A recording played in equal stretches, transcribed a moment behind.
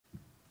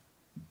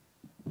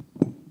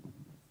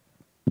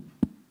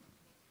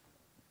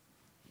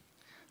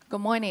Good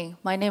morning.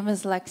 My name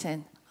is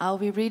Lexin. I'll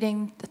be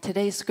reading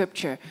today's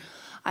scripture,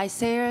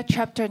 Isaiah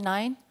chapter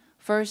 9,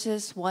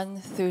 verses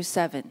 1 through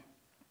 7.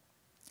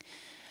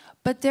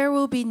 But there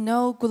will be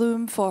no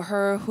gloom for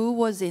her who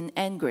was in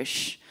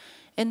anguish.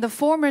 In the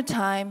former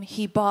time,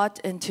 he brought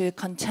into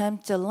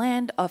contempt the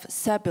land of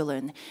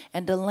Zebulun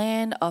and the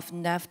land of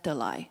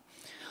Naphtali.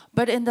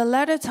 But in the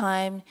latter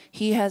time,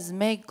 he has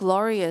made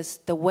glorious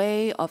the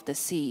way of the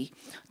sea,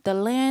 the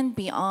land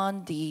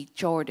beyond the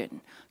Jordan,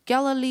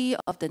 Galilee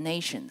of the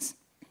nations.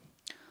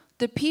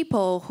 The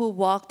people who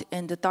walked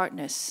in the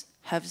darkness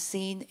have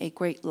seen a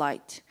great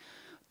light.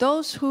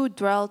 Those who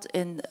dwelt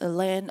in a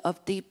land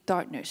of deep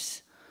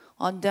darkness,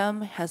 on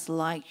them has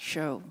light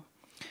shone.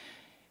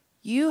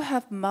 You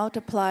have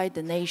multiplied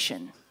the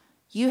nation.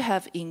 You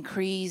have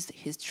increased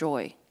his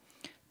joy.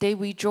 They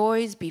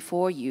rejoice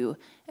before you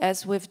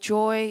as with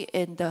joy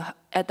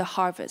at the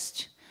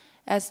harvest,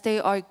 as they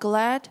are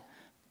glad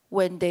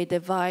when they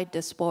divide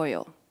the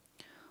spoil.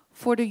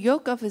 For the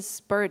yoke of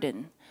his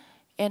burden,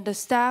 and the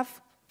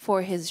staff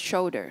for his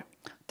shoulder,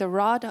 the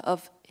rod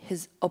of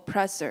his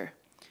oppressor,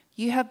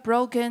 you have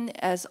broken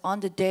as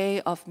on the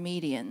day of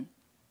Midian.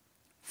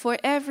 For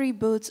every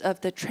boot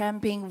of the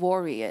tramping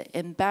warrior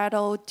in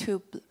battle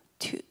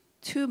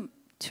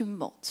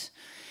tumult,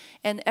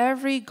 and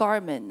every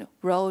garment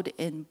rolled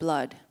in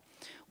blood,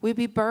 will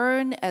be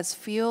burned as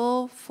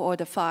fuel for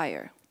the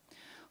fire.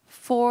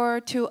 For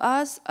to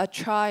us a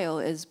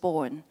child is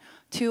born,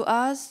 to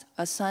us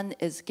a son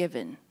is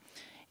given,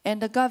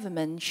 and the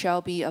government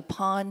shall be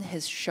upon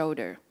his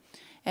shoulder,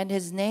 and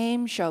his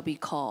name shall be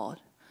called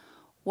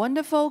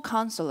Wonderful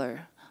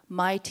Counselor,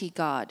 Mighty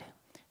God,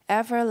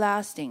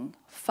 Everlasting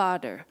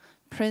Father,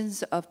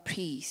 Prince of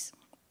Peace.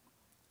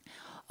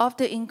 Of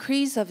the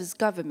increase of his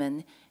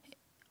government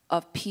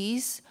of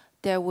peace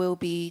there will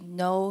be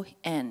no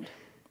end.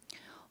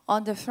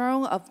 On the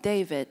throne of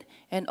David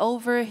and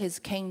over his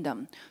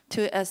kingdom,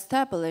 to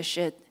establish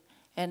it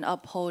and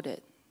uphold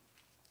it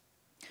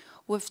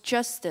with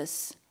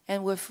justice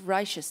and with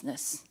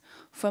righteousness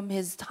from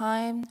his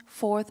time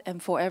forth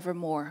and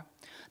forevermore.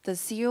 The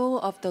seal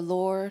of the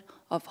Lord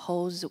of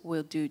hosts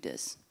will do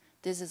this.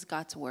 This is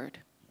God's word.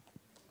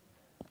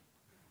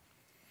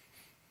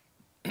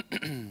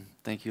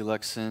 Thank you,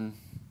 Lexin.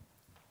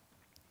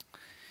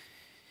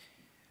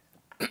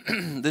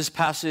 This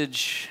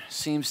passage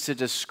seems to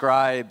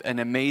describe an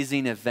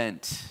amazing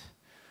event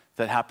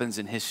that happens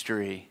in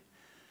history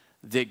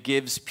that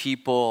gives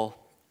people,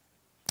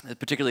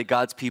 particularly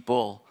God's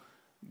people,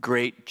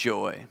 great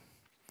joy.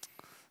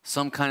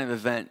 Some kind of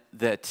event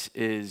that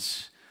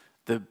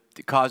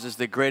causes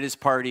the greatest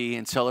party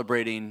and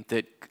celebrating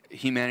that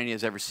humanity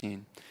has ever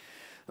seen.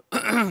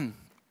 And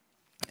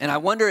I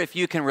wonder if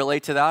you can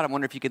relate to that. I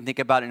wonder if you can think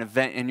about an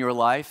event in your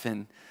life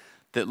and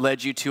that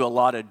led you to a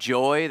lot of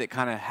joy that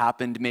kind of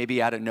happened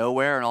maybe out of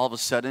nowhere, and all of a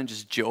sudden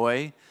just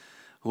joy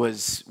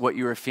was what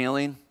you were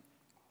feeling.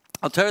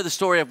 I'll tell you the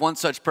story of one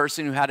such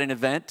person who had an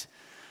event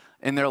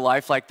in their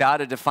life like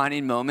that. A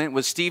defining moment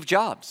was Steve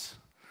Jobs.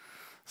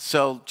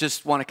 So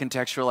just want to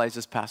contextualize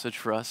this passage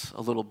for us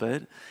a little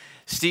bit.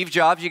 Steve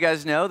Jobs, you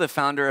guys know, the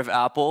founder of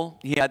Apple,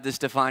 he had this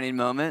defining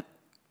moment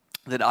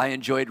that I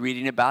enjoyed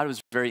reading about. It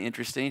was very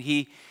interesting.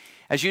 He,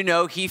 as you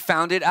know, he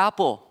founded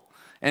Apple,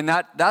 and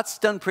that's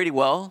done pretty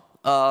well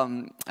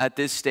at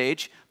this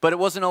stage, but it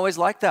wasn't always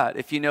like that,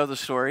 if you know the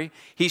story.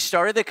 He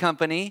started the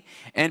company,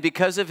 and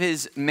because of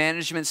his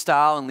management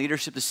style and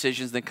leadership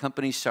decisions, the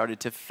company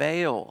started to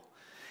fail.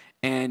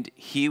 And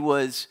he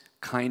was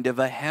kind of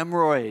a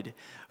hemorrhoid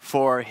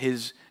for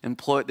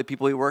the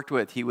people he worked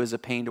with. He was a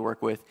pain to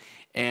work with,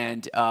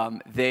 and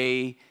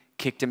they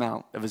kicked him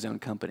out of his own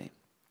company.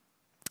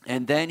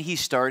 And then he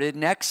started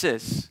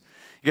Nexus.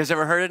 You guys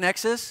ever heard of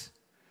Nexus?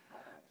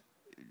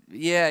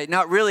 Yeah,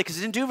 not really, because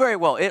it didn't do very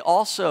well. It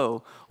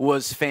also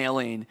was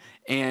failing,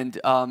 and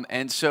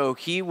so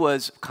he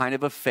was kind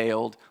of a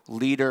failed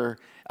leader,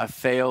 a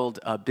failed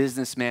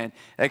businessman,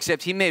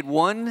 except he made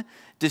one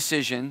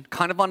decision,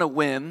 kind of on a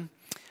whim,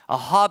 a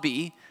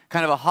hobby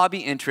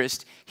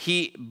interest.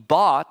 He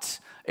bought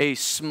a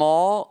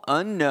small,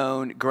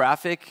 unknown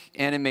graphic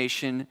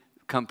animation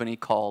company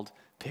called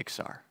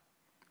Pixar.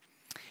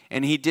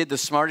 And he did the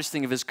smartest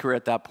thing of his career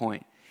at that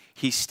point.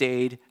 He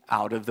stayed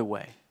out of the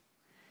way.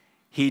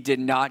 He did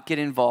not get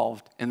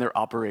involved in their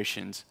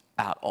operations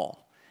at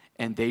all.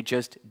 And they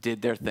just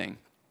did their thing.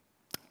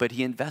 But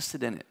he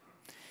invested in it.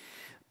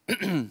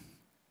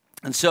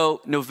 And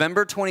so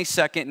November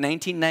 22nd,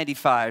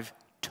 1995,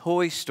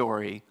 Toy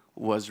Story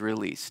was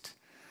released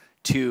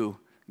to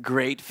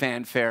great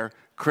fanfare,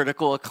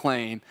 critical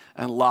acclaim,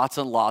 and lots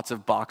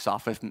of box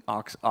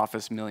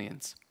office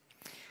millions.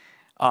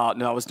 No,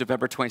 that was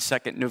November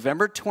 22nd.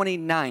 November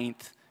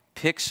 29th,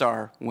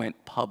 Pixar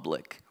went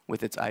public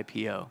with its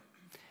IPO.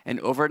 And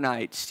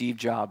overnight, Steve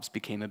Jobs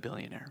became a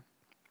billionaire.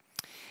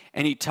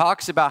 And he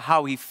talks about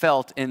how he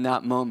felt in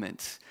that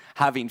moment,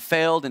 having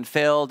failed and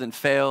failed and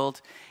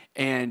failed.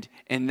 And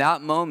in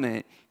that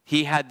moment,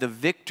 he had the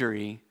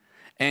victory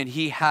and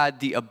he had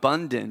the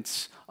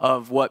abundance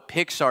of what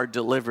Pixar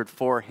delivered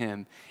for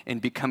him in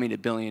becoming a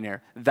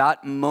billionaire.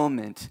 That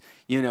moment,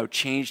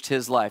 changed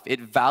his life.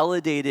 It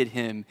validated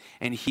him,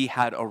 and he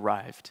had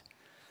arrived.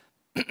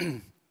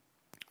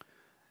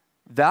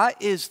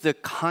 That is the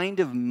kind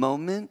of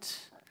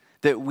moment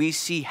that we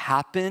see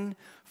happen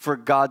for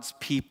God's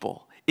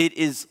people. It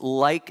is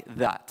like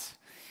that.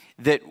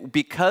 That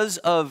because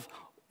of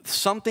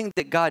something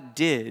that God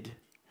did,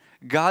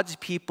 God's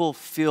people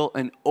feel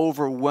an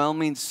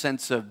overwhelming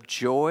sense of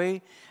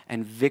joy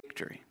and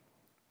victory.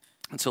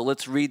 And so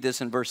let's read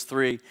this in verse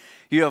 3.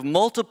 You have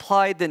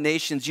multiplied the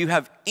nations. You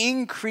have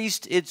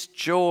increased its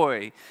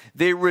joy.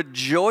 They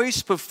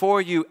rejoice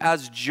before you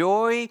as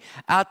joy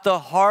at the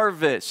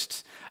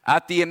harvest,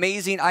 at the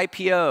amazing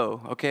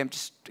IPO. Okay, I'm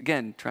just,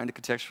 again, trying to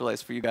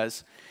contextualize for you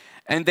guys.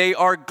 And they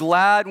are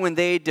glad when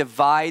they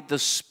divide the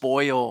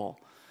spoil,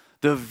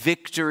 the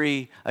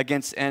victory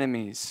against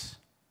enemies.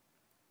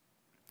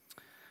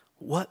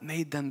 What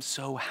made them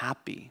so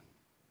happy?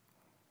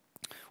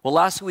 Well,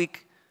 last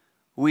week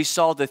we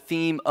saw the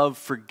theme of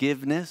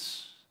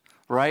forgiveness,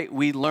 right?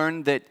 We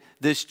learned that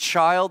this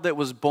child that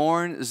was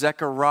born,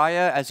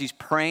 Zechariah, as he's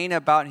praying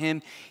about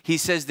him, he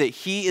says that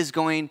he is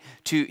going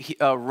to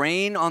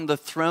reign on the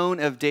throne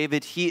of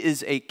David. He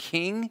is a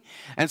king.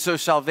 And so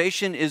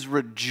salvation is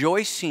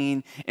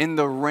rejoicing in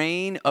the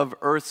reign of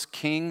earth's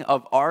king,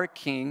 of our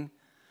king.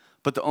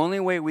 But the only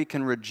way we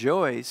can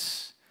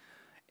rejoice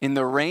in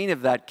the reign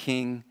of that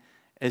king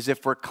is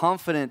if we're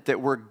confident that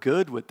we're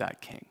good with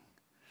that king.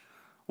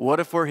 What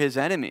if we're his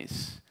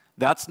enemies?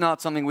 That's not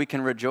something we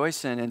can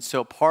rejoice in. And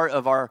so part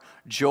of our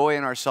joy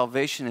and our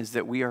salvation is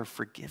that we are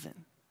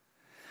forgiven.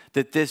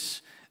 That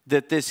this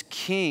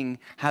king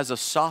has a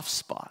soft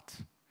spot.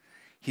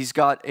 He's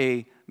got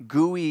a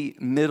gooey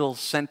middle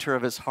center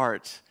of his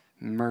heart.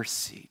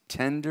 Mercy,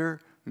 tender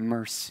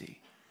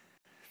mercy.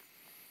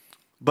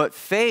 But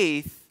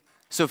faith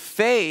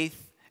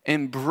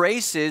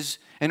embraces,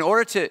 in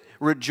order to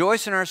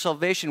rejoice in our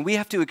salvation, we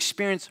have to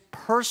experience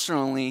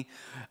personally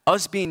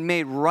us being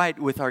made right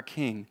with our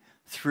King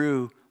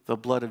through the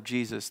blood of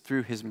Jesus,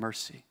 through his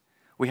mercy.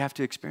 We have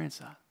to experience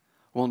that.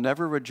 We'll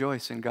never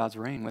rejoice in God's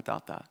reign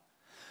without that.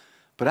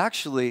 But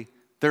actually,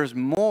 there's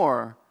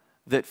more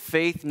that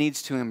faith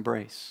needs to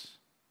embrace.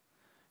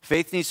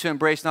 Faith needs to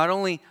embrace not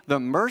only the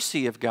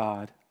mercy of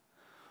God,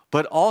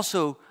 but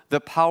also the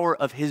power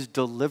of his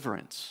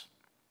deliverance.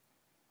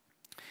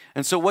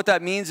 And so what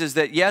that means is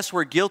that, yes,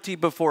 we're guilty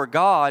before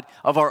God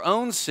of our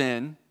own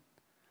sin,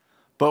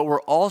 but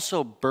we're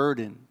also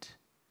burdened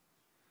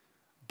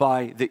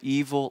by the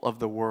evil of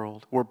the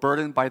world. We're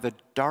burdened by the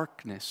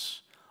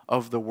darkness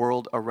of the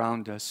world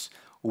around us.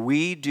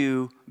 We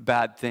do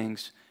bad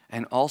things,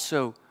 and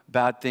also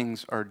bad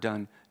things are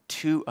done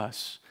to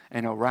us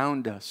and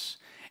around us.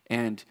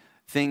 And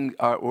things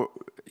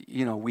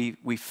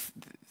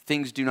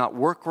do not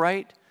work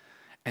right,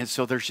 and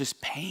so there's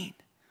just pain.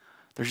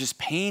 There's just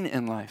pain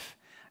in life.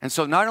 And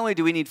so not only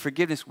do we need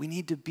forgiveness, we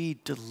need to be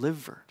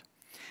delivered.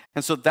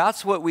 And so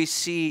that's what we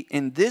see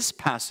in this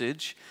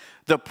passage.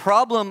 The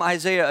problem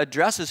Isaiah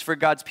addresses for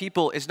God's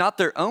people is not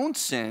their own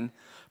sin,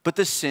 but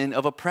the sin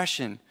of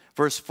oppression.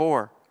 Verse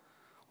 4,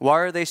 why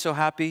are they so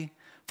happy?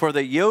 For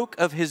the yoke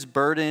of his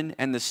burden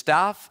and the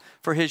staff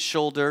for his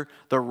shoulder,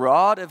 the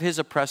rod of his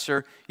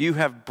oppressor, you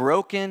have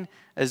broken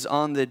as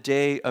on the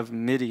day of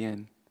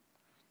Midian.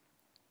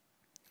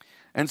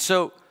 And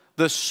so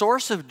the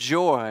source of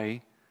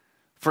joy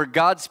for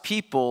God's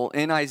people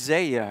in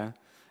Isaiah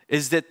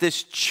is that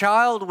this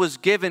child was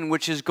given,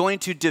 which is going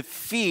to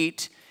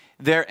defeat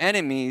their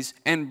enemies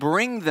and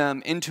bring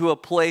them into a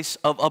place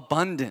of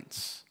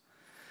abundance.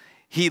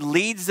 He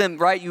leads them,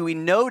 right? We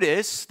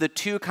notice the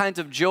two kinds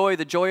of joy,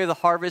 the joy of the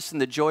harvest and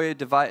the joy of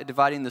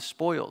dividing the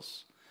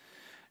spoils.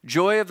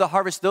 Joy of the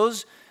harvest,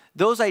 those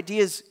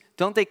ideas,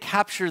 don't they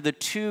capture the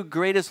two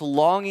greatest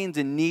longings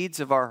and needs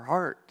of our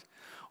heart?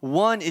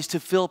 One is to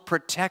feel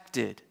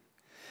protected,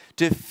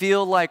 to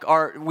feel like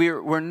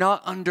we're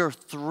not under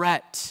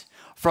threat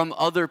from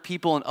other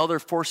people and other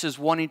forces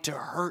wanting to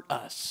hurt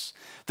us,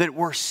 that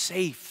we're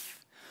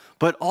safe,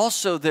 but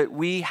also that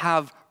we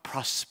have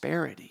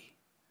prosperity,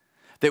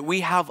 that we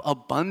have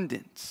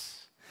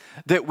abundance,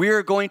 that we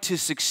are going to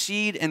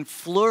succeed and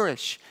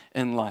flourish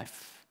in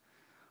life.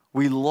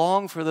 We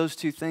long for those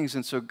two things,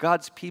 and so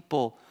God's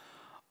people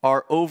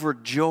are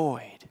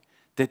overjoyed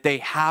that they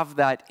have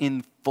that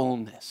in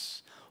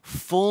fullness.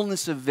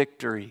 Fullness of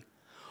victory,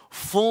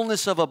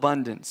 fullness of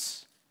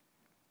abundance.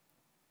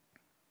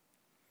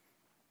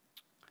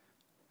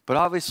 But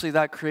obviously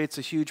that creates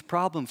a huge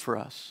problem for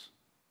us.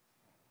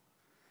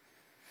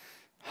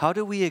 How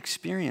do we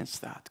experience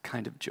that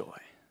kind of joy?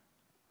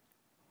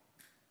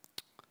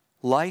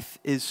 Life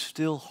is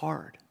still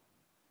hard.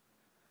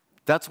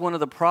 That's one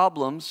of the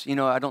problems.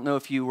 I don't know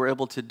if you were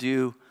able to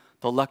do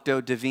the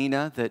Lectio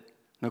Divina that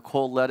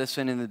Nicole led us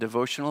in the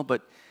devotional,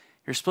 but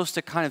you're supposed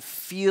to kind of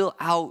feel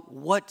out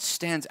what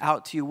stands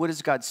out to you. What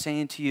is God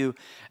saying to you?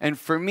 And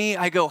for me,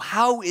 I go,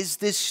 how is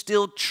this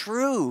still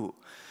true?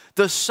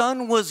 The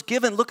Son was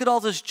given. Look at all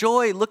this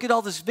joy. Look at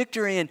all this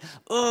victory. And,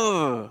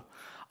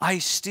 I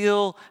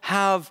still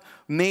have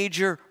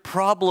major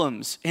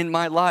problems in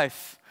my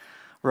life,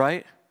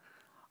 right?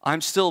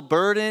 I'm still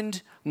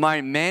burdened.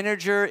 My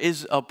manager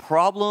is a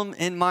problem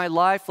in my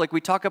life. Like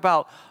we talk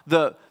about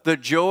the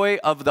joy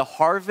of the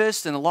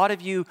harvest, and a lot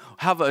of you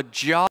have a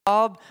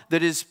job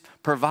that is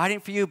providing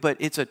for you, but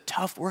it's a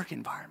tough work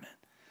environment.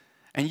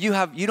 And you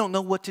don't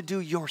know what to do,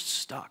 you're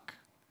stuck.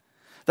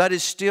 That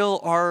is still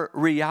our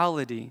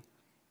reality.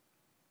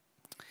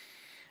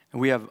 And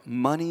we have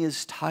money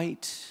is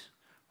tight,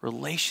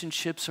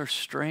 relationships are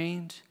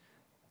strained.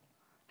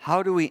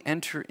 How do we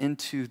enter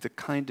into the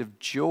kind of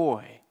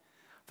joy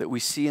that we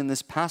see in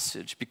this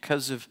passage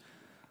because of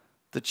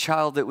the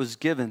child that was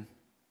given?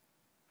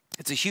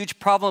 It's a huge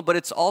problem, but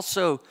it's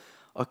also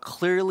a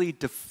clearly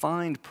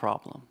defined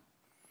problem.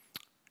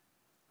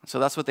 So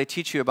that's what they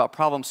teach you about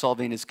problem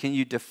solving is, can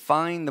you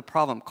define the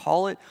problem?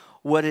 Call it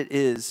what it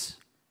is.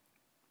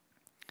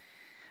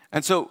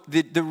 And so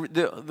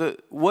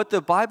what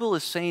the Bible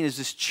is saying is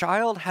this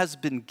child has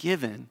been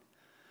given.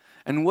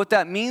 And what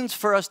that means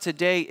for us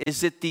today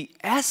is that the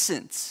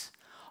essence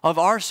of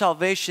our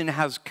salvation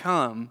has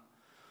come,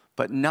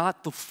 but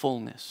not the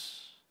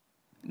fullness,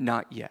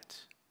 not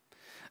yet.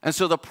 And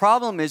so the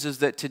problem is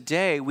that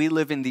today we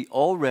live in the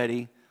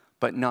already,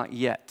 but not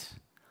yet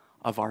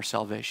of our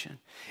salvation.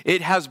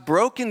 It has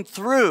broken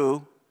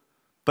through,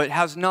 but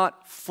has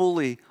not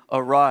fully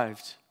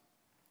arrived.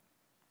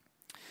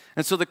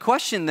 And so the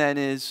question then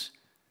is,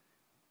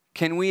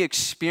 can we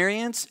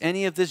experience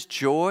any of this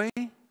joy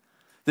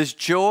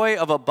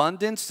of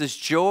abundance, this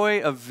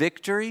joy of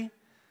victory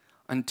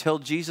until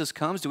Jesus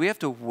comes? Do we have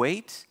to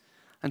wait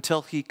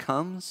until he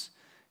comes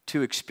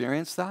to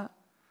experience that?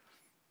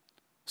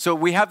 So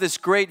we have this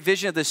great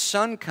vision of the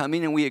Son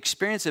coming and we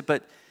experience it,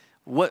 but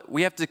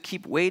we have to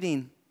keep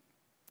waiting.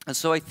 And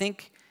so I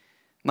think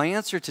my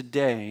answer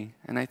today,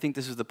 and I think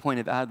this is the point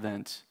of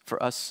Advent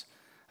for us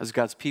as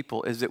God's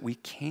people, is that we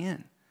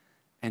can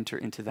enter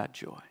into that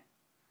joy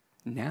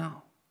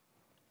now.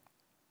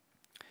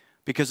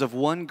 Because of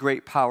one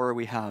great power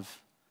we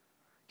have.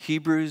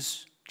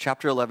 Hebrews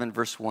chapter 11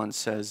 verse 1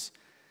 says,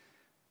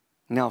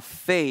 now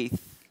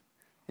faith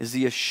is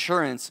the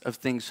assurance of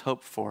things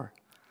hoped for,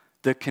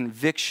 the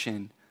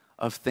conviction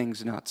of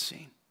things not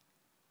seen.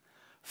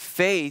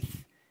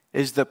 Faith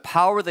is the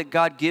power that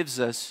God gives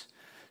us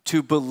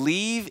to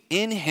believe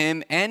in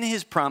him and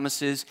his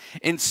promises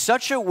in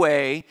such a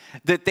way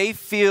that they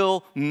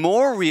feel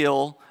more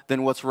real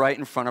than what's right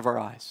in front of our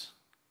eyes.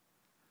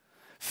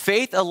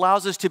 Faith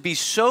allows us to be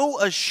so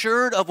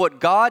assured of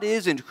what God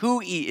is and who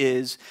he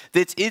is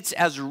that it's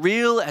as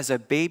real as a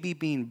baby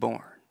being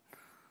born.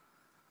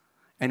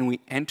 And we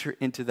enter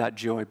into that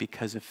joy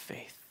because of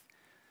faith.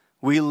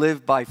 We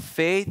live by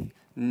faith,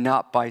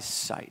 not by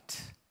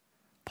sight,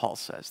 Paul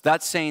says.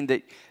 That's saying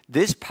that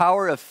this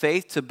power of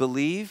faith to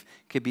believe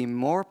can be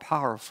more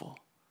powerful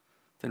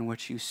than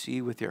what you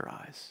see with your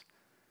eyes.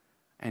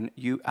 And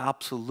you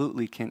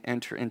absolutely can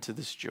enter into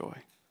this joy.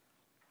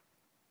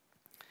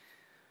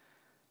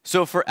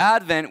 So for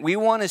Advent, we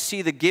want to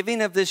see the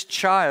giving of this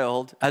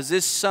child as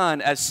this son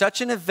as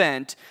such an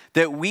event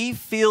that we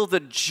feel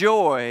the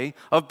joy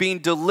of being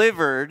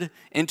delivered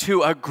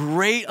into a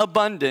great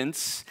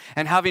abundance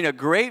and having a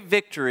great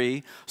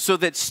victory, so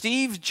that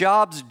Steve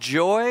Jobs'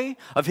 joy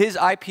of his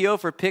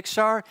IPO for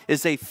Pixar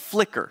is a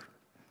flicker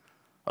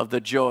of the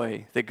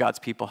joy that God's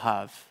people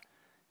have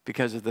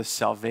because of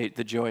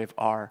the joy of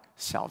our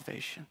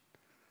salvation.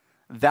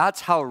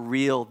 That's how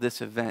real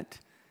this event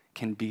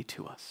can be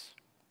to us.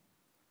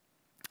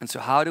 And so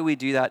how do we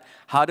do that?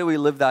 How do we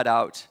live that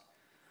out?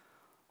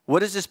 What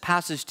does this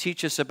passage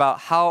teach us about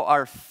how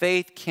our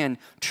faith can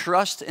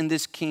trust in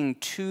this King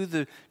to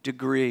the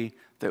degree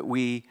that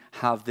we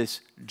have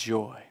this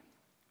joy?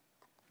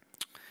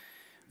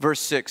 Verse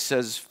 6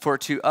 says, for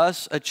to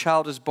us a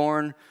child is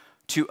born,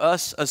 to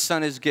us a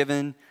son is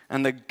given,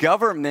 and the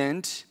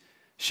government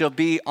shall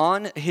be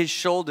on his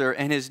shoulder,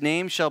 and his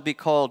name shall be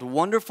called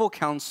Wonderful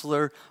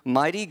Counselor,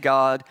 Mighty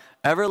God,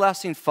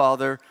 Everlasting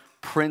Father,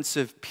 Prince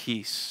of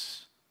Peace.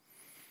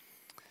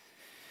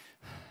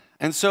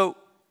 And so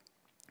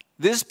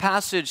this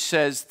passage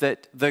says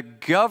that the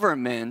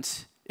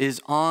government is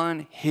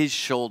on his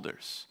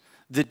shoulders.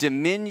 The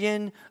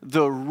dominion,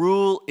 the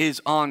rule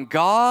is on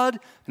God,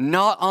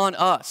 not on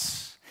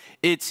us.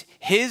 It's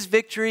his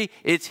victory,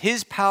 it's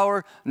his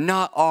power,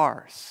 not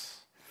ours.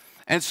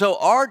 And so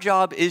our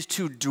job is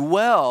to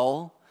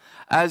dwell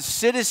as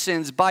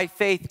citizens by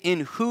faith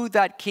in who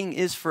that king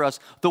is for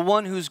us, the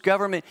one whose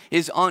government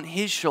is on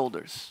his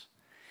shoulders.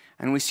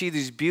 And we see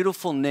these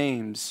beautiful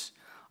names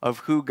of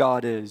who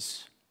God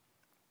is.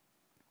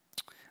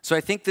 So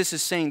I think this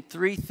is saying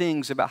three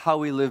things about how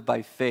we live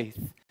by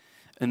faith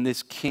in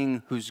this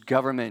king whose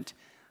government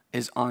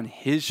is on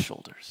his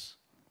shoulders.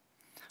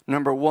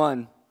 Number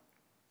one,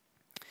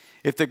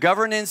 if the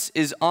governance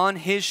is on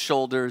his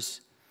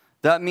shoulders,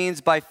 that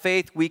means by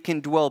faith we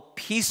can dwell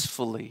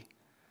peacefully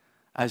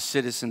as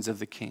citizens of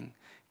the king.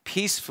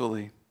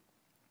 Peacefully.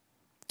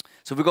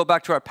 So if we go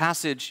back to our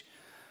passage,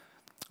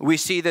 we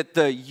see that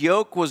the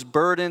yoke was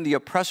burdened, the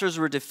oppressors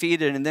were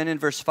defeated. And then in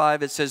verse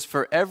 5, it says,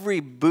 for every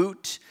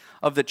boot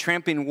of the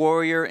tramping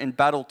warrior in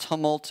battle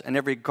tumult and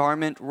every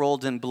garment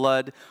rolled in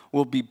blood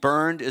will be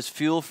burned as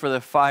fuel for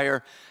the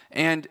fire.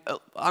 And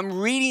I'm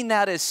reading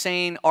that as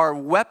saying our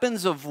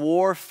weapons of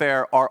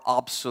warfare are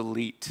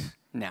obsolete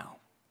now.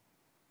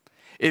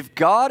 If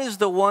God is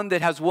the one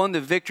that has won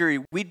the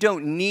victory, we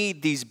don't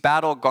need these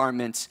battle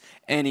garments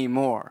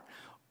anymore.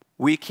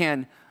 We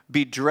can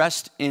be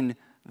dressed in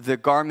the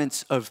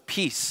garments of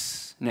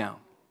peace now.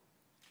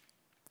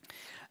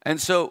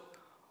 And so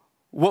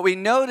what we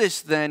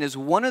notice then is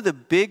one of the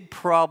big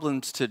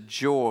problems to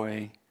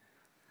joy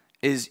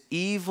is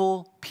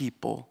evil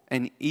people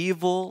and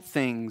evil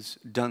things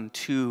done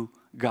to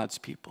God's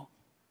people.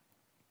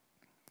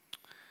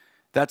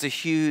 That's a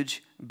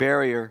huge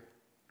barrier.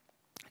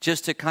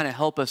 Just to kind of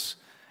help us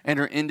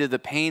enter into the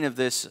pain of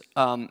this,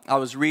 I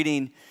was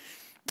reading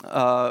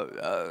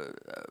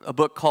a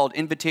book called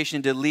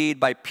Invitation to Lead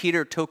by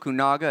Peter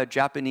Tokunaga, a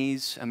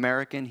Japanese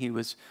American. He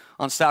was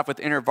on staff with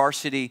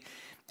InterVarsity,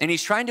 and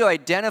he's trying to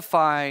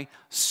identify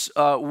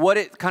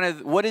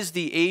what is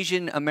the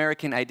Asian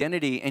American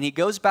identity. And he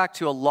goes back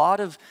to a lot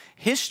of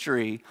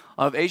history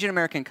of Asian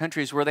American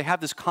countries where they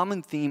have this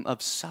common theme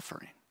of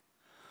suffering.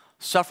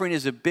 Suffering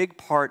is a big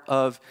part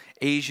of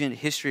Asian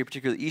history,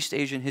 particularly East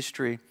Asian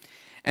history.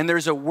 And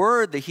there's a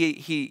word that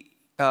he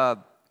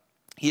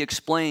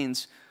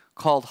explains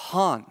called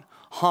Han.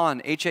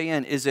 Han,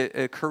 H-A-N, is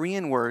a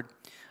Korean word.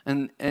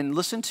 And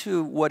listen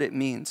to what it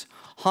means.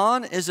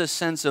 Han is a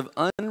sense of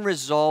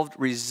unresolved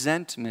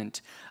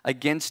resentment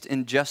against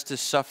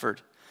injustice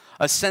suffered.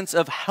 A sense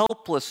of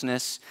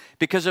helplessness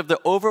because of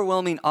the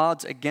overwhelming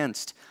odds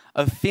against.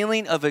 A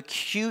feeling of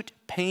acute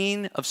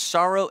pain, of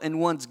sorrow in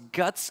one's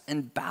guts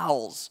and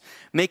bowels,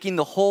 making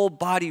the whole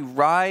body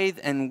writhe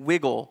and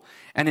wiggle,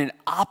 and an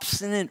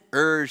obstinate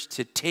urge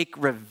to take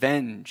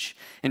revenge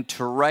and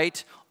to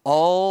right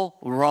all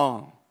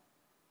wrong.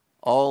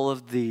 All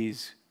of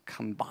these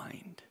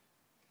combined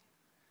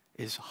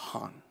is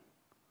Han.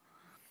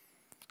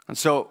 And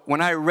so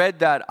when I read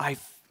that, I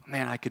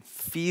could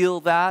feel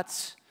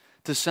that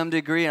to some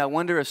degree. And I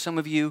wonder if some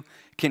of you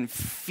can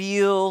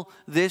feel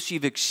this,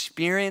 you've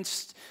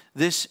experienced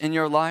this in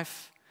your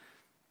life.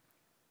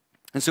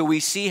 And so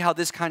we see how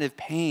this kind of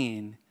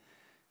pain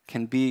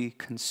can be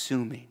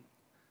consuming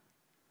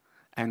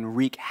and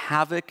wreak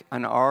havoc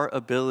on our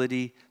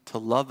ability to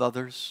love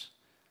others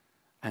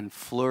and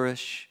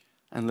flourish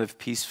and live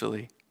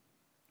peacefully.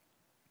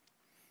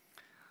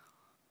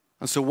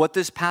 And so what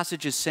this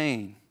passage is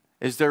saying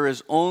is there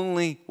is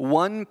only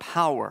one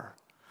power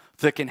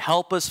that can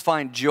help us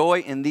find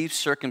joy in these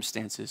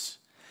circumstances.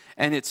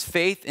 And it's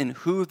faith in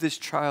who this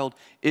child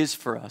is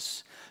for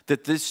us.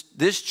 That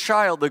this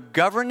child, the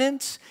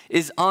governance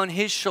is on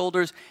his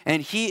shoulders,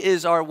 and he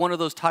is one of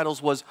those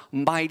titles was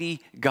Mighty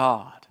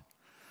God.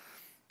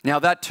 Now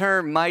that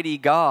term, Mighty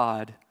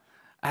God,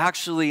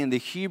 actually in the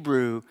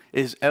Hebrew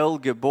is El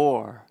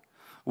Gibor,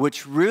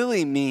 which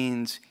really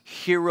means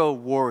hero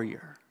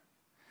warrior.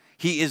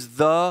 He is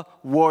the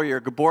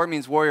warrior. Gibor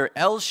means warrior.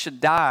 El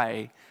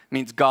Shaddai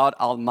means God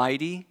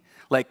Almighty,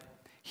 like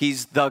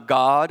he's the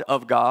God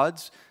of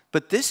gods.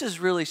 But this is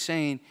really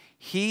saying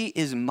he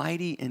is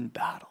mighty in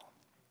battle.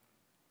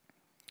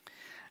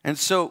 And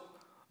so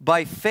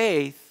by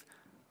faith,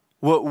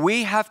 what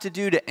we have to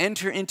do to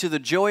enter into the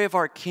joy of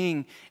our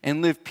King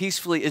and live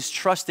peacefully is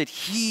trust that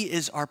he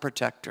is our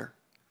protector.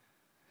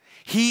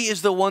 He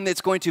is the one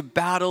that's going to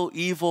battle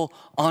evil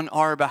on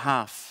our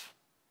behalf.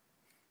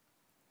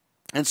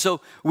 And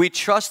so we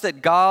trust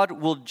that God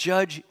will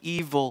judge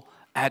evil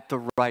at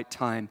the right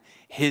time,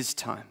 his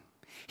time.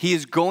 He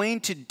is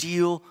going to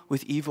deal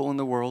with evil in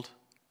the world.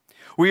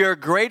 We are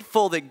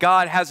grateful that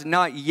God has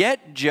not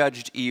yet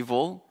judged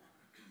evil,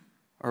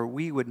 or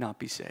we would not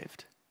be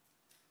saved.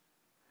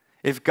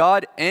 If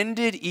God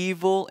ended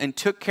evil and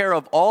took care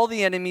of all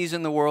the enemies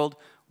in the world,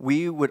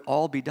 we would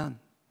all be done.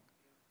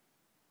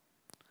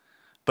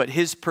 But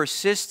his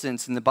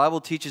persistence, and the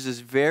Bible teaches us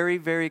very,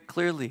 very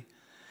clearly,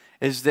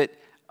 is that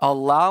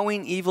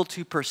allowing evil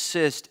to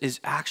persist is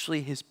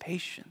actually his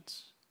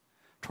patience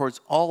towards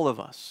all of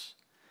us,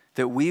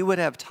 that we would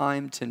have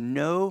time to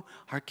know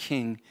our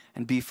King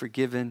and be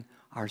forgiven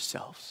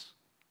ourselves,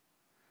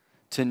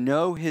 to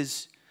know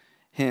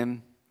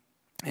him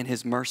and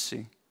his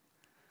mercy.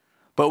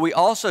 But we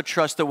also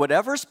trust that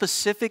whatever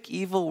specific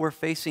evil we're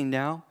facing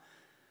now,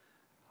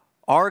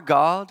 our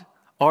God,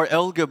 our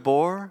El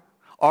Gibor,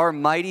 our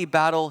mighty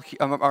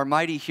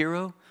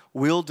hero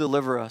will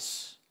deliver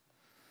us.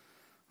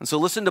 And so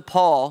listen to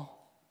Paul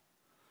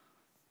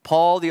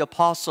the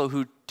apostle,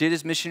 who did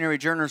his missionary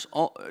journeys,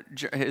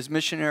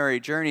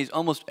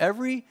 almost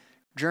every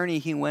journey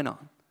he went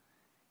on,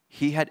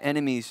 he had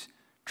enemies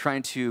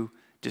trying to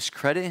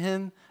discredit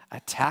him,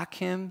 attack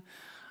him,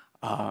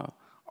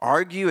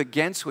 argue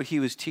against what he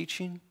was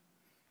teaching.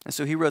 And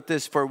so he wrote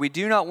this: "For we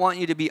do not want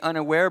you to be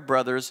unaware,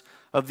 brothers,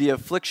 of the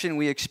affliction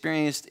we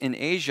experienced in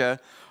Asia,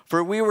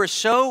 for we were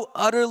so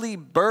utterly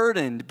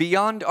burdened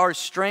beyond our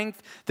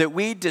strength that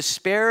we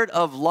despaired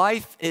of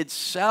life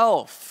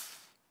itself."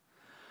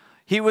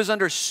 He was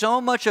under so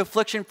much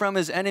affliction from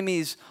his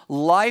enemies.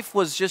 Life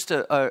was just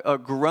a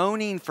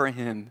groaning for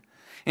him.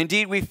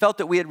 Indeed, we felt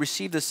that we had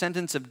received the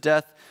sentence of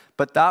death,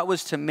 but that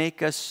was to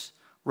make us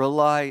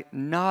rely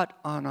not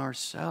on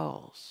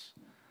ourselves,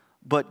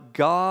 but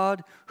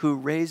God who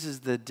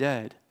raises the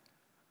dead.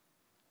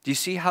 Do you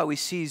see how he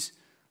sees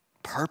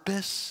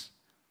purpose?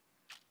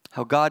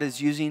 How God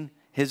is using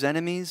his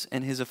enemies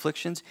and his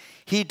afflictions?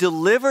 He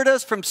delivered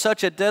us from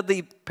such a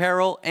deadly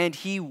peril, and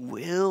he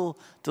will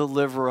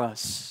deliver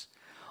us.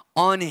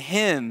 On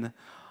him,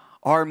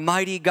 our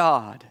mighty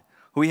God,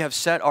 we have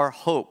set our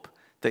hope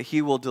that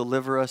he will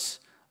deliver us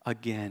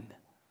again.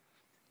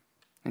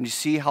 And you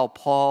see how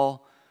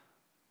Paul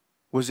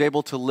was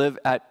able to live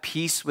at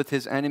peace with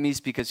his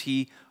enemies because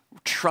he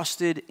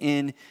trusted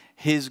in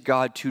his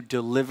God to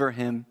deliver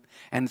him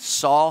and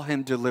saw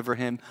him deliver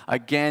him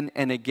again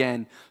and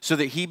again, so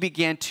that he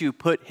began to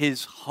put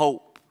his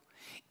hope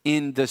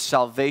in the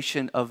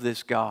salvation of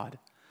this God,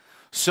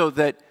 so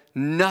that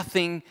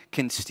nothing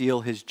can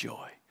steal his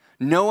joy.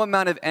 No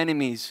amount of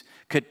enemies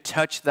could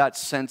touch that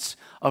sense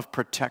of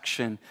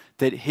protection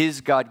that his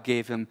God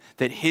gave him,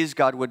 that his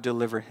God would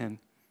deliver him.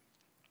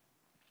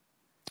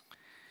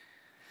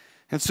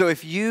 And so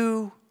if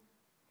you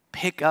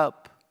pick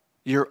up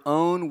your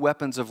own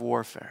weapons of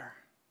warfare,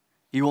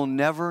 you will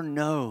never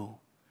know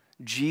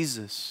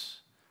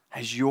Jesus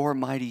as your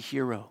mighty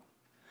hero.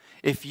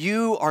 If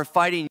you are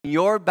fighting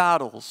your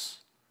battles,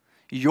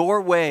 your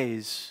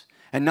ways,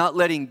 and not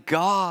letting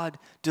God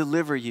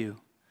deliver you,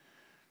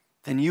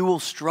 then you will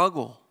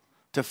struggle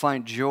to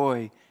find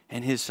joy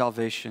in his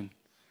salvation.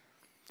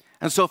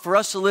 And so for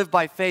us to live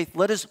by faith,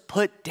 let us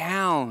put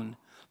down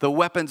the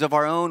weapons of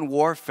our own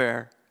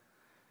warfare.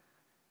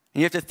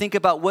 And you have to think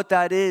about what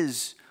that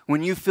is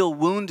when you feel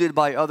wounded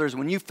by others,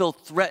 when you feel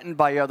threatened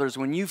by others,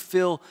 when you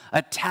feel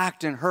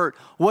attacked and hurt.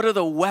 What are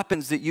the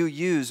weapons that you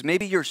use?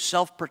 Maybe you're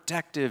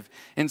self-protective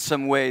in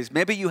some ways.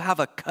 Maybe you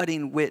have a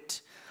cutting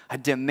wit, a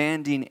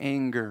demanding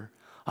anger,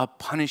 a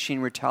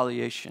punishing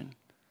retaliation.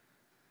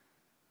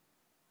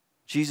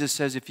 Jesus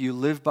says, if you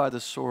live by the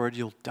sword,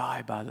 you'll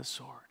die by the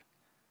sword.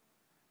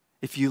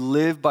 If you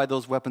live by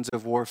those weapons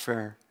of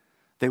warfare,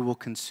 they will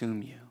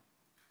consume you.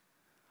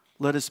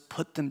 Let us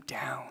put them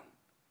down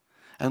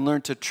and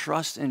learn to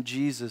trust in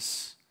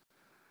Jesus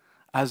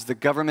as the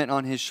government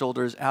on his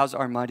shoulders, as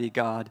our mighty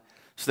God,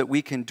 so that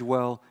we can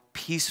dwell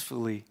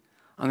peacefully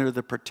under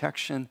the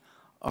protection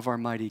of our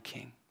mighty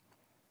King.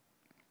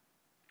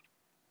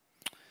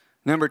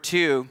 Number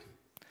 2,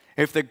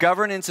 if the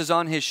governance is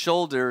on his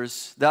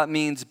shoulders, that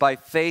means by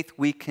faith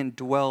we can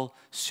dwell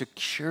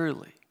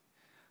securely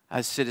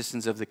as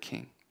citizens of the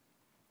King.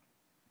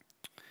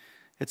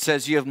 It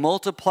says, you have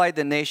multiplied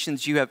the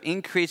nations, you have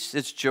increased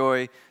its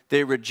joy.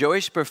 They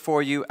rejoice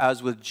before you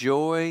as with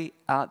joy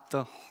at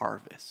the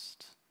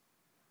harvest.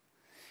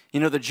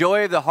 You know, the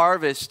joy of the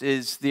harvest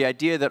is the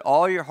idea that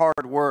all your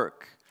hard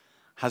work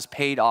has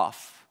paid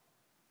off.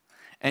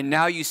 And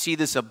now you see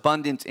this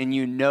abundance and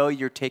you know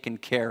you're taken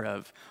care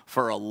of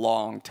for a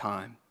long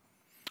time.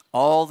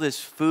 All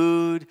this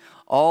food,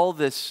 all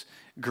this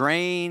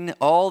grain,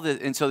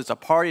 and so it's a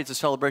party, it's a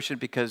celebration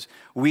because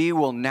we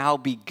will now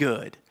be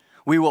good.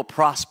 We will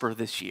prosper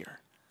this year.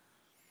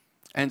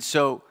 And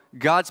so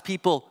God's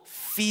people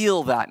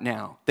feel that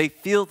now. They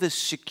feel this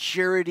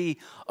security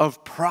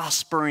of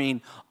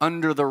prospering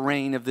under the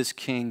reign of this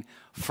King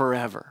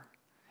forever.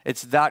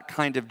 It's that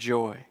kind of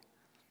joy.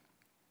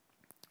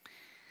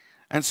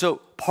 And so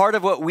part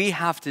of what we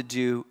have to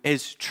do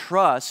is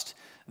trust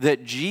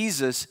that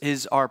Jesus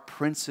is our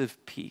Prince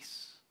of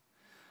Peace.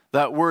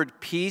 That word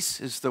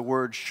peace is the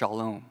word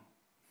shalom.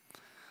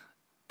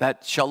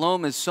 That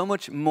shalom is so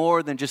much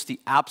more than just the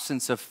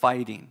absence of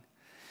fighting.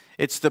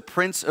 It's the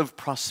Prince of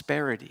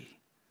prosperity,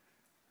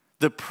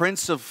 the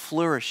Prince of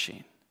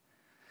flourishing.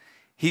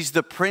 He's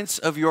the Prince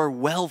of your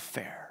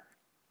welfare.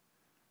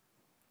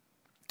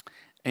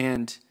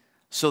 And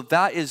so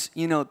that is,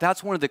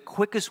 that's one of the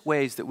quickest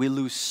ways that we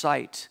lose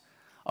sight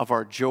of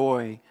our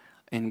joy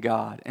in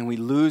God. And we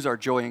lose our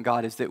joy in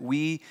God is that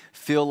we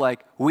feel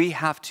like we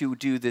have to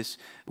do this.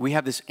 We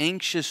have this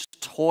anxious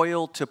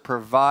toil to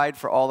provide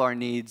for all our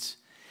needs.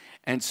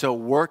 And so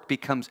work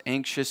becomes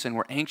anxious, and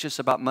we're anxious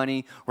about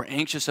money. We're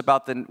anxious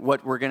about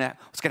what's going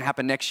to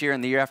happen next year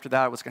and the year after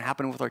that, what's going to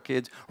happen with our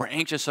kids. We're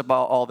anxious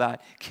about all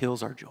that.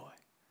 Kills our joy.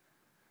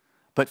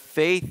 But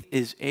faith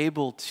is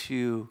able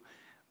to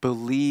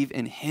believe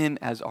in him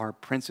as our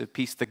Prince of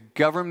Peace. The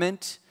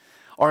government,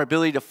 our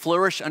ability to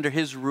flourish under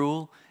his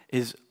rule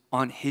is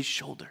on his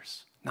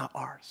shoulders, not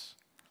ours.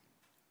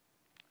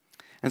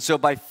 And so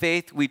by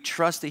faith, we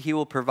trust that he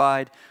will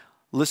provide.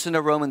 Listen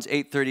to Romans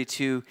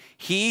 8:32.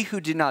 He who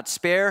did not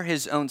spare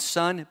his own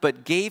son,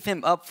 but gave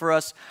him up for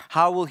us,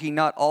 how will he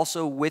not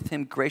also with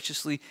him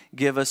graciously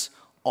give us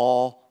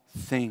all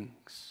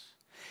things?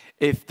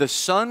 If the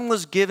son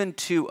was given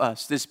to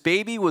us, this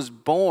baby was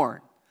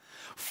born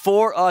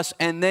for us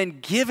and then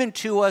given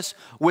to us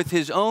with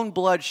his own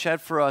blood shed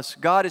for us,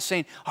 God is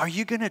saying, are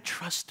you going to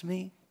trust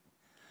me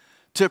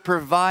to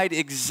provide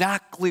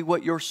exactly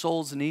what your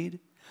souls need?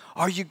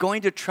 Are you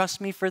going to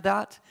trust me for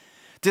that?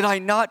 Did I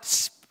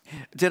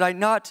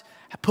not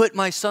put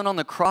my son on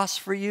the cross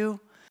for you?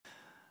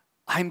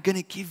 I'm going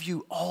to give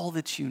you all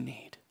that you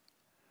need.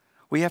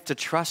 We have to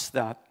trust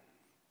that.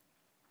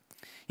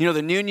 You know,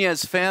 the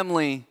Nunez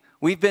family,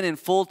 we've been in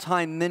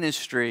full-time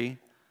ministry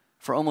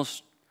for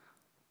almost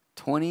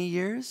 20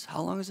 years.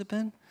 How long has it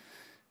been?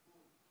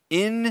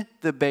 In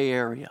the Bay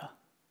Area,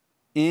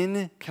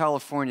 in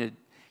California.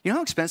 You know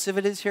how expensive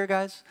it is here,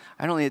 guys?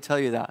 I don't need to tell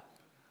you that.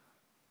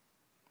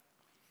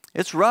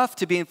 It's rough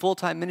to be in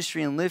full-time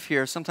ministry and live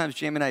here. Sometimes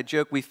Jamie and I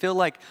joke, we feel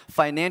like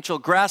financial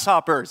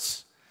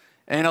grasshoppers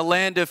in a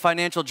land of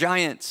financial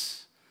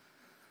giants.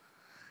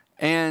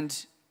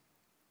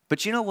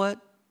 But you know what?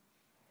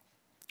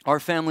 Our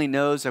family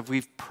knows that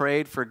we've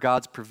prayed for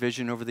God's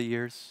provision over the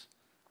years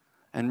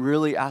and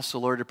really asked the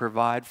Lord to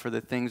provide for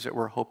the things that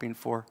we're hoping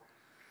for.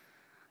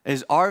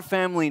 Is our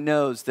family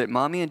knows that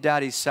mommy and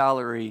daddy's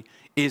salary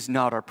is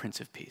not our Prince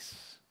of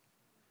Peace.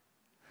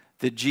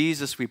 The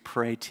Jesus we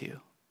pray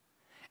to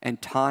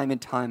and time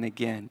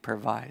again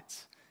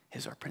provides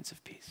is our Prince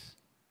of Peace.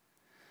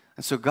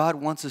 And so God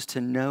wants us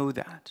to know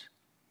that.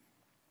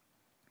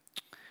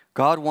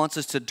 God wants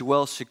us to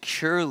dwell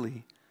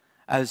securely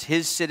as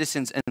his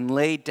citizens and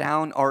lay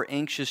down our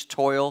anxious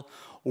toil,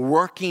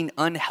 working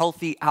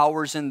unhealthy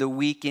hours in the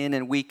week in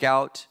and week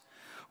out.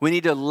 We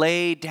need to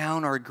lay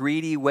down our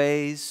greedy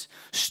ways,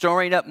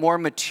 storing up more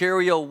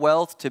material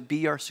wealth to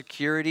be our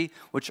security,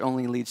 which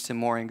only leads to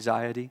more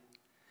anxiety.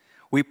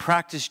 We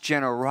practice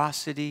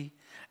generosity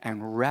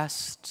and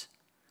rest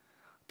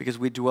because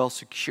we dwell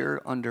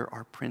secure under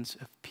our Prince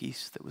of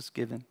Peace that was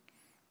given.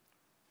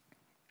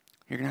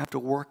 You're going to have to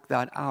work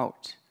that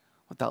out,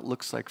 what that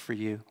looks like for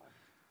you,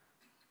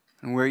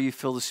 and where you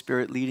feel the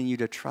Spirit leading you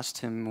to trust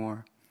him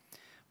more.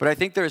 But I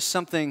think there is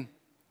something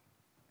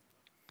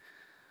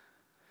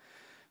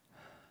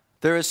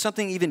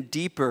even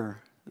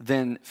deeper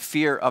than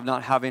fear of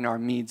not having our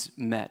needs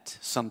met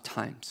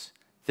sometimes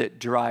that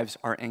drives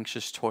our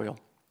anxious toil.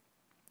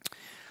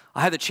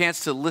 I had the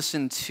chance to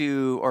listen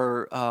to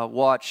or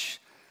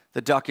watch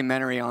the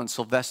documentary on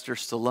Sylvester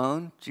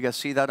Stallone. Did you guys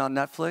see that on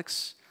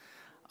Netflix?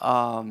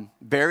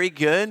 Very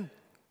good.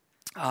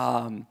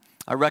 I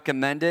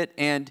recommend it.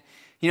 And,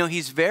 you know,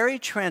 he's very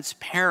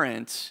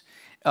transparent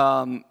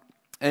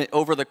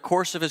over the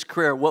course of his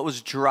career, what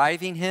was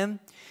driving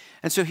him.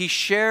 And so he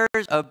shares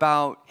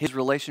about his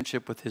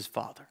relationship with his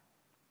father.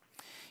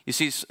 You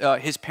see,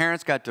 his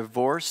parents got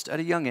divorced at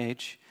a young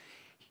age.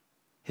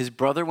 His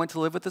brother went to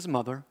live with his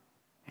mother,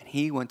 and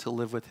he went to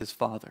live with his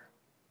father.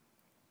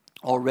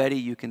 Already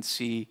you can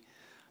see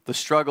the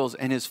struggles,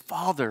 and his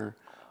father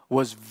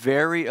was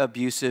very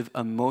abusive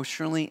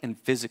emotionally and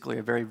physically,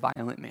 a very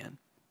violent man.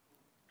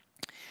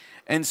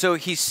 And so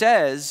he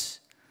says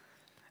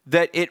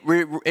that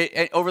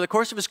over the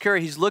course of his career,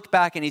 he's looked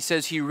back and he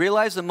says he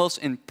realized the most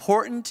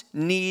important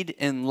need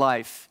in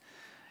life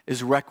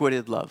is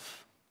requited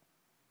love.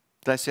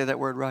 Did I say that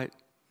word right?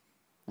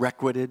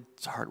 Requited,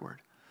 it's a hard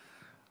word.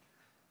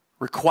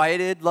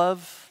 Requited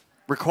love?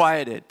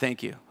 Requited,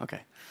 thank you,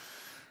 okay.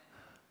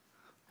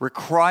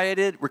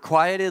 Requited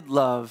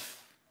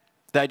love,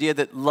 the idea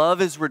that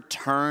love is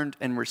returned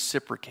and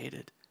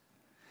reciprocated,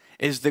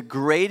 is the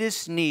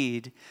greatest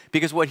need,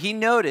 because what he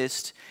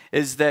noticed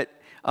is that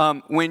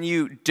when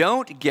you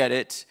don't get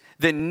it,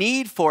 the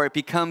need for it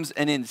becomes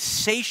an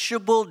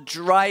insatiable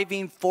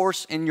driving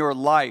force in your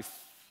life.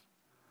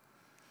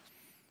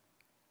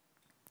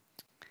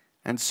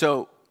 And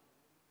so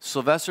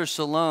Sylvester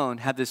Stallone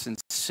had this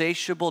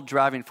insatiable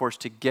driving force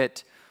to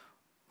get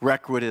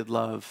requited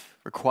love.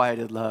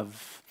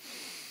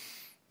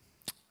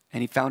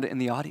 And he found it in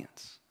the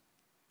audience.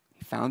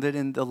 He found it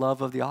in the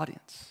love of the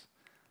audience.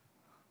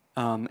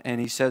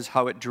 And he says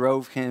how it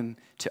drove him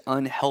to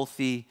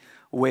unhealthy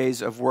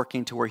ways of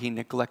working to where he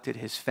neglected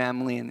his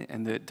family,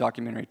 and the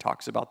documentary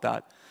talks about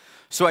that.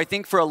 So I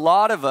think for a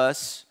lot of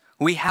us,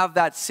 we have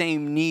that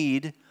same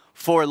need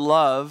for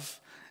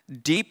love,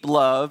 deep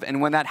love, and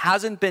when that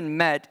hasn't been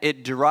met,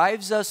 it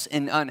drives us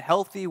in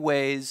unhealthy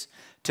ways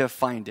to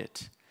find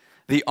it.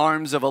 The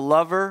arms of a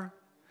lover,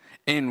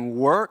 in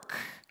work,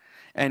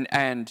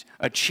 and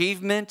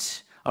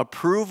achievement,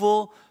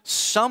 approval,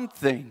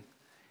 something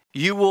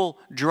you will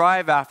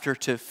drive after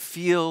to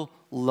feel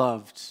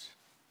loved.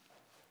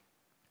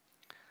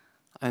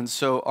 And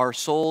so our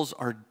souls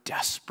are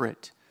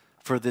desperate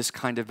for this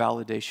kind of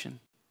validation.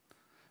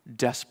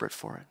 Desperate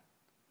for it.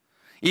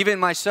 Even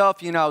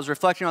myself, I was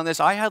reflecting on this.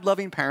 I had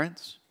loving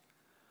parents,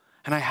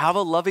 and I have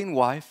a loving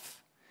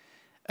wife,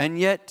 and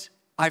yet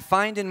I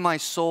find in my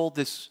soul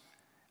this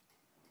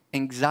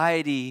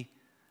anxiety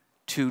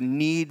to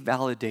need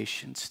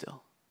validation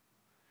still,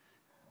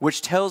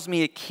 which tells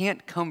me it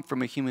can't come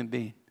from a human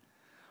being.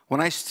 When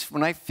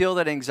I feel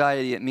that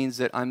anxiety, it means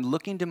that I'm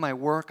looking to my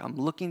work, I'm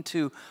looking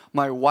to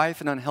my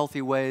wife in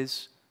unhealthy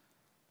ways.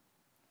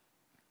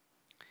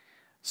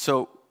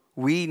 So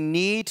we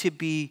need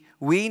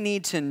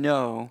to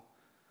know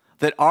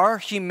that our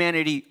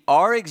humanity,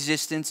 our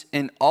existence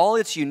in all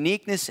its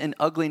uniqueness and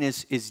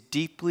ugliness is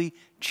deeply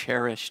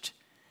cherished,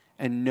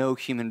 and no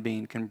human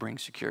being can bring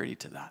security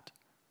to that.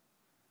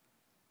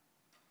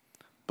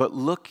 But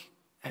look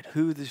at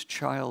who this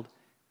child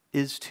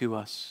is to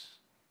us.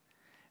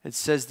 It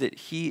says that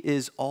he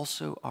is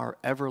also our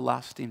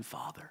everlasting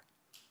Father.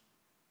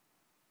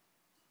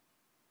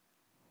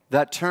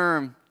 That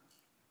term,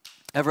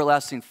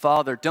 everlasting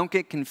Father, don't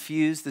get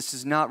confused. This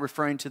is not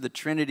referring to the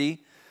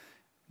Trinity.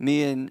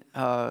 Me and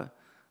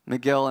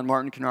Miguel and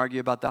Martin can argue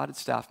about that at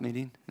staff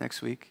meeting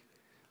next week.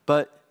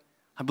 But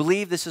I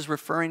believe this is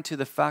referring to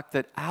the fact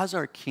that as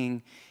our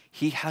King,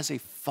 he has a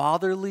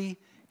fatherly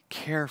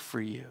care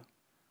for you.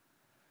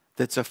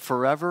 That's a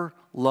forever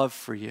love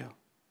for you.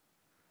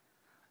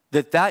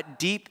 That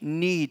deep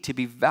need to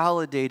be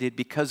validated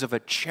because of a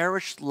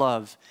cherished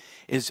love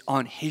is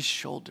on his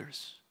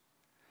shoulders.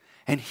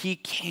 And he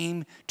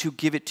came to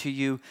give it to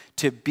you,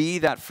 to be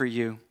that for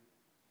you.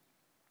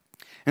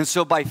 And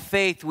so by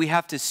faith, we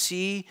have to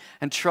see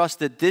and trust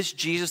that this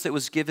Jesus that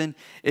was given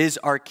is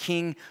our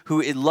King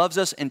who loves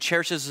us and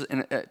cherishes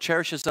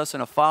us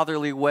in a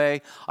fatherly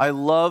way. I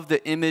love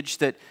the image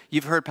that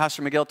you've heard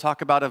Pastor Miguel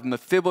talk about of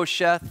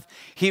Mephibosheth.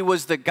 He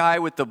was the guy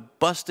with the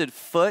busted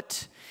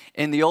foot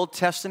in the Old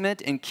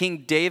Testament, and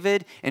King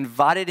David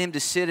invited him to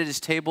sit at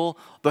his table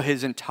for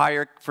his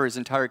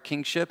entire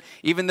kingship,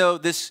 even though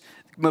this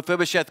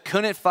Mephibosheth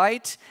couldn't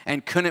fight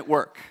and couldn't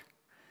work.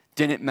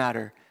 Didn't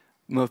matter.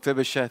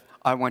 Mephibosheth,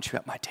 I want you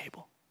at my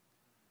table.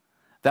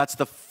 That's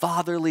the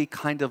fatherly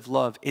kind of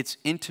love. It's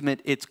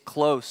intimate, it's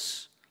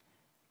close.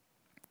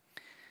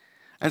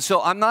 And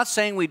so I'm not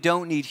saying we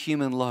don't need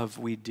human love.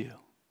 We do.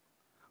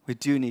 We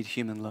do need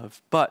human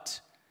love.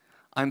 But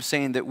I'm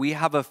saying that we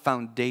have a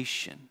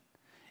foundation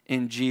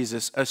in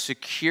Jesus, a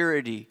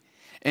security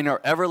in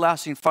our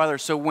everlasting Father.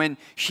 So when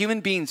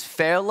human beings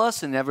fail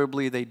us,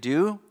 inevitably they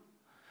do,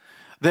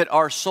 that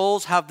our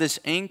souls have this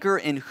anchor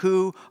in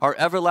who our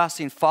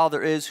everlasting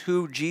Father is,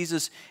 who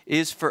Jesus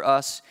is for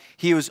us.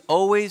 He was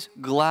always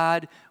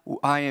glad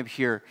I am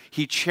here.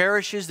 He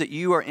cherishes that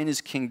you are in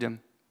his kingdom.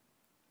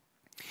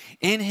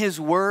 In his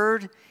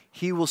word,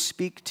 he will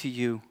speak to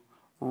you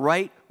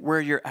right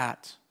where you're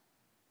at.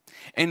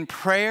 In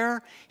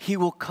prayer, he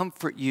will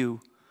comfort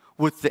you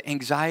with the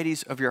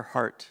anxieties of your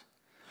heart.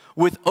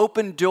 With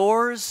open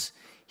doors,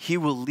 he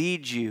will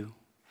lead you.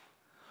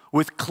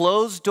 With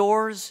closed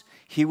doors,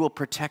 he will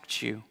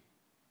protect you.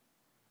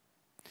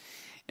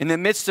 In the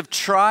midst of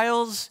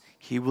trials,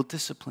 he will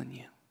discipline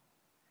you.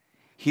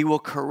 He will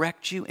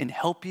correct you and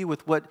help you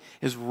with what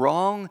is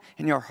wrong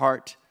in your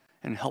heart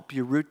and help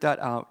you root that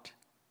out.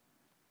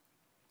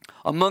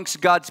 Amongst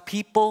God's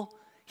people,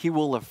 he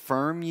will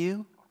affirm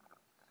you.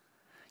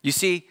 You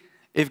see,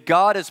 if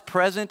God is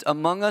present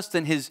among us,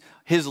 then his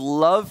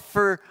love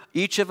for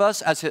each of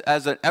us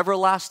as an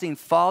everlasting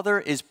Father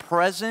is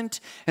present.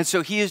 And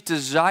so he is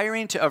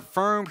desiring to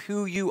affirm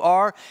who you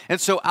are. And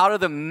so out of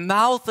the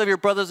mouth of your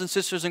brothers and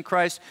sisters in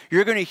Christ,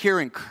 you're going to hear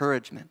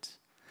encouragement.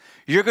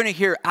 You're going to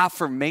hear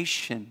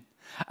affirmation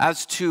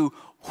as to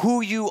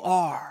who you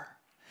are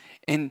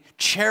and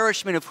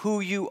cherishment of who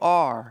you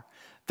are.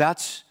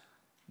 That's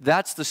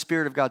the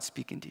Spirit of God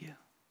speaking to you.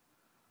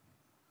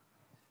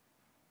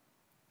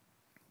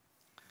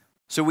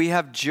 So we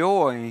have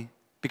joy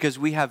because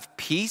we have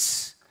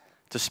peace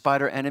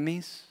despite our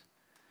enemies,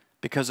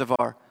 because of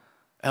our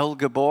El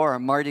Gabor, our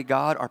mighty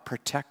God, our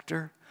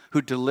protector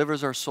who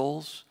delivers our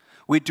souls.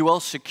 We dwell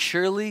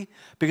securely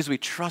because we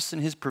trust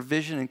in his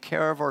provision and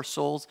care of our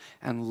souls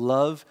and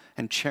love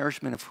and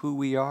cherishment of who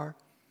we are.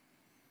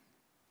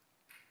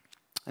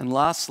 And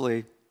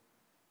lastly,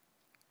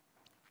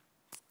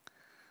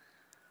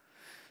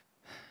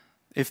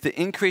 if the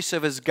increase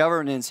of his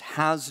governance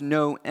has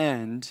no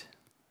end,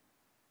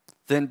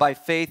 then by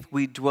faith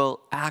we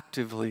dwell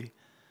actively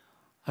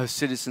as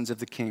citizens of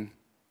the King.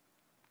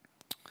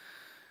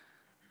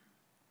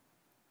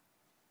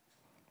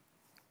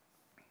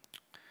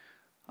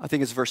 I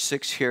think it's verse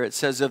 6 here. It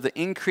says, of the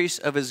increase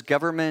of his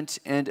government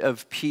and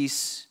of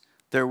peace,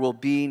 there will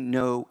be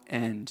no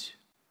end.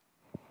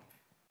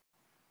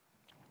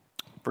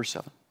 Verse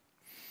 7.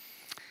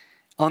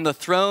 On the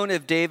throne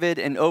of David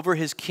and over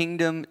his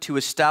kingdom, to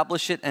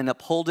establish it and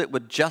uphold it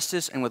with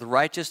justice and with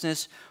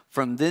righteousness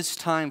from this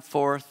time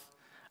forth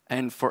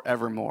and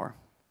forevermore.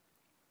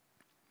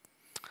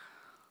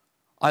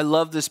 I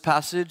love this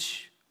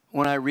passage.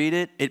 When I read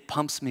it, it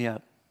pumps me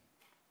up.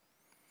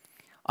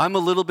 I'm a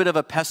little bit of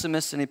a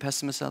pessimist. Any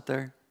pessimists out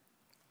there?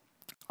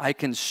 I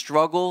can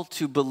struggle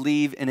to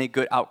believe in a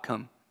good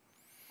outcome,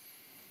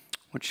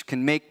 which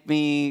can make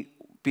me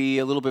be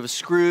a little bit of a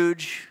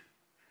Scrooge.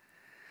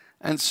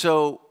 And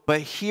so, but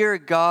here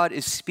God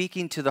is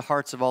speaking to the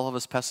hearts of all of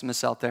us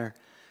pessimists out there.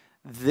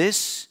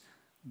 This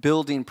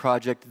building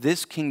project,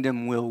 this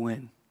kingdom will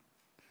win.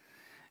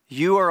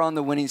 You are on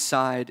the winning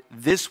side.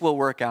 This will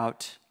work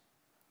out.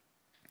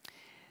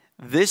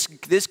 This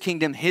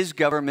kingdom, his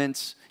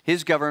government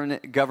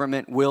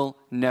will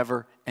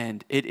never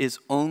end. It is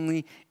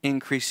only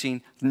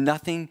increasing.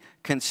 Nothing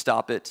can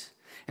stop it.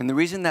 And the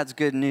reason that's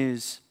good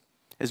news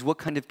is, what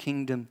kind of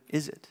kingdom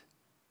is it?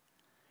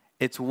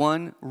 It's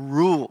one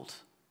ruled,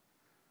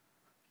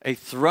 a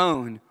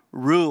throne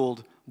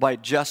ruled by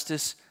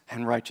justice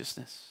and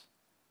righteousness.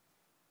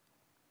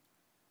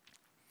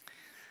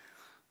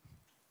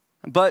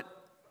 But,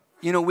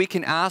 we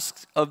can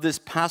ask of this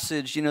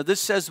passage, this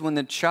says when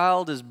the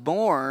child is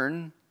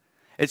born,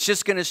 it's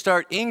just going to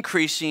start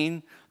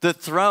increasing the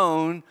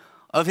throne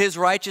of his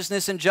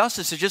righteousness and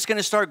justice. It's just going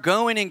to start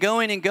going and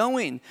going and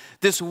going.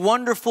 This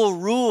wonderful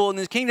rule in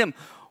his kingdom.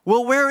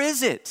 Well, where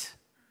is it?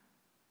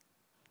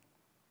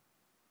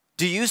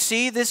 Do you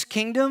see this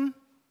kingdom?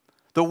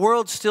 The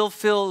world still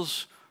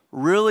feels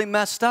really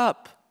messed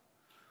up.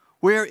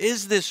 Where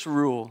is this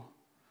rule?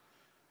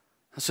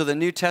 So the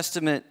New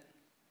Testament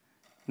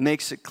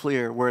makes it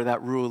clear where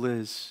that rule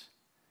is.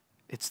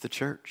 It's the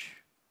church.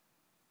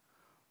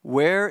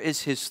 Where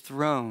is his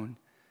throne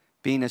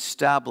being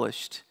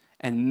established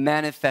and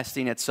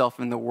manifesting itself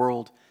in the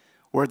world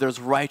where there's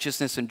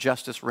righteousness and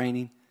justice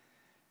reigning?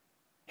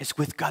 It's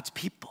with God's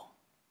people.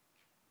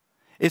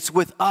 It's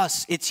with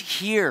us. It's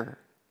here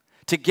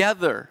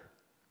together.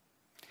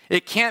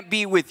 It can't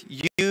be with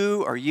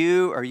you or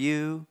you or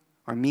you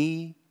or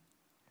me.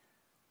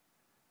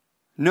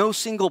 No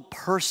single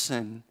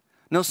person,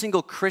 no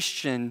single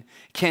Christian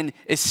can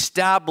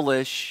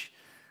establish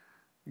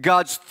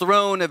God's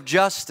throne of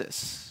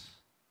justice.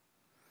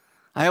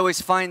 I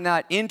always find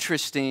that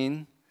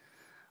interesting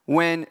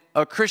when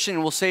a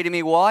Christian will say to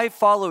me, well, I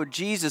follow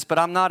Jesus, but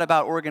I'm not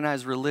about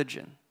organized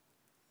religion.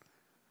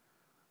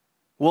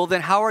 Well,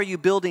 then how are you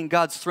building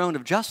God's throne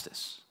of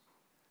justice?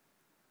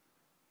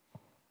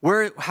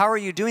 How are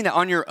you doing that?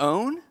 On your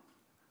own?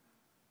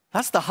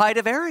 That's the height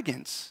of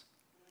arrogance.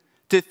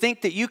 To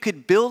think that you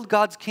could build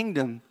God's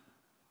kingdom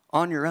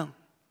on your own.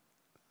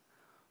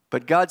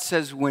 But God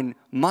says, when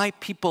my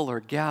people are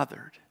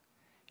gathered,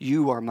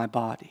 you are my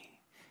body.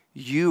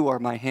 You are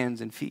my hands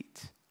and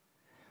feet.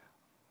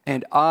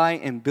 And I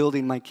am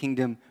building my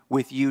kingdom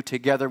with you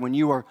together. When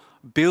you are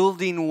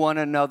building one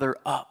another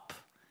up,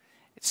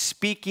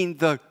 speaking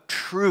the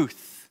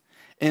truth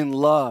in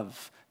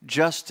love,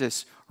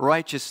 justice,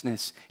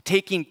 righteousness,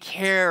 taking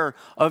care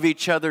of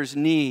each other's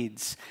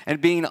needs,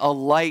 and being a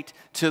light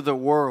to the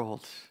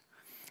world.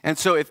 And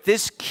so if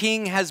this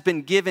king has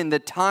been given, the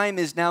time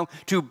is now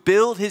to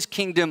build his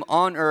kingdom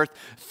on earth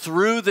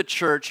through the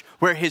church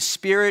where his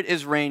spirit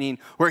is reigning,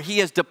 where he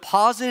has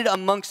deposited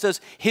amongst us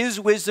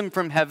his wisdom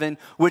from heaven,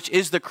 which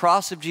is the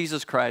cross of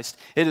Jesus Christ.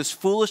 It is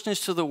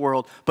foolishness to the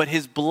world, but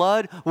his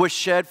blood was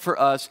shed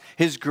for us.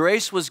 His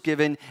grace was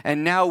given,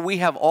 and now we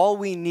have all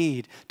we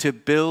need to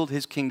build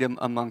his kingdom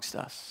amongst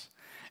us.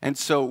 And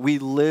so we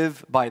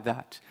live by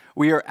that.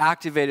 We are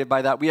activated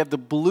by that. We have the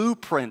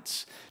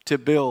blueprints to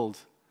build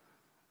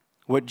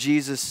what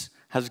Jesus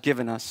has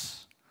given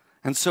us.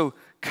 And so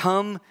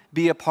come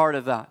be a part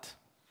of that.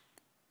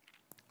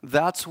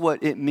 That's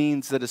what it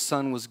means that a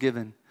son was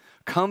given.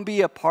 Come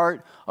be a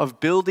part of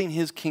building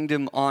his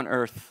kingdom on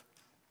earth.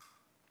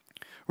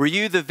 Were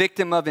you the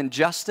victim of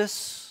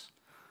injustice?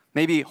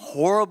 Maybe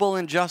horrible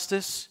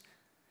injustice?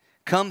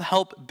 Come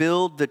help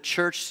build the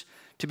church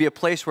to be a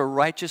place where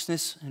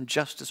righteousness and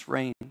justice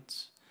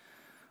reigns.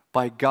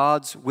 By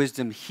God's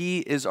wisdom, he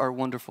is our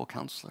wonderful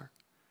counselor.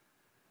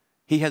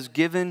 He has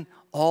given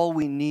all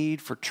we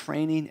need for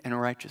training and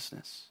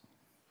righteousness.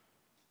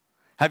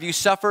 Have you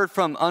suffered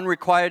from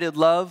unrequited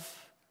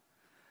love?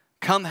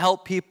 Come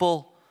help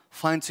people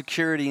find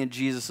security in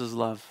Jesus'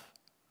 love.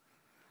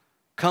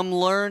 Come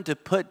learn to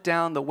put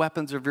down the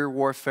weapons of your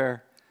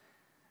warfare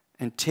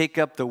and take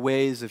up the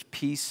ways of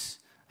peace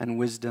and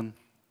wisdom.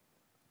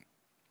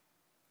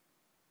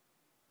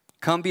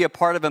 Come be a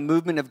part of a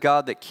movement of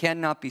God that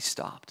cannot be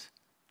stopped,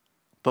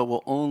 but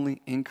will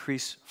only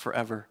increase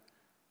forever.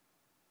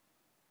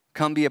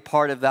 Come be a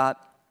part of that.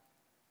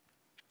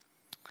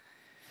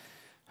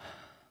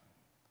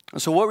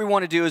 So what we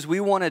want to do is we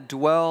want to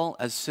dwell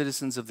as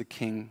citizens of the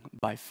King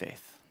by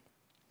faith.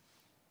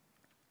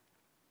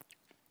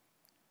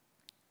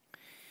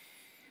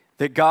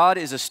 That God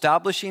is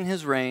establishing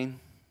his reign.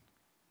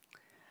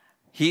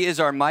 He is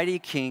our mighty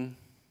King.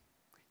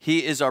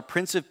 He is our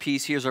Prince of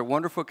Peace. He is our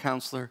wonderful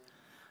counselor.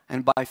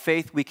 And by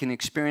faith we can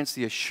experience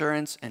the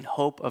assurance and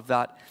hope of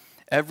that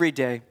every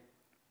day.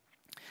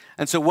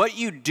 And so what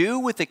you do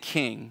with the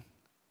king,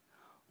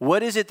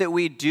 what is it that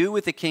we do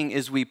with the king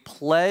is we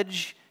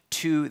pledge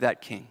to that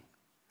king.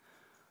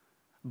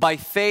 By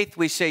faith,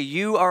 we say,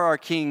 you are our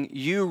king,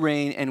 you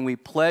reign, and we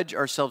pledge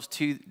ourselves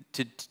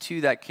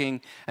to that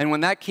king. And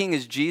when that king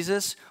is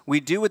Jesus, we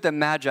do what the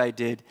Magi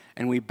did,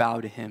 and we bow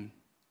to him.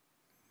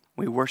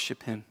 We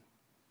worship him.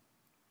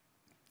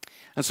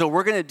 And so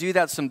we're going to do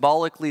that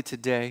symbolically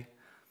today.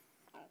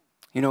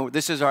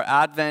 This is our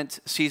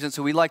Advent season,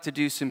 so we like to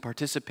do some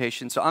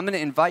participation. So I'm going to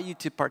invite you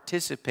to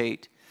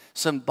participate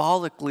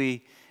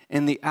symbolically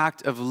in the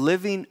act of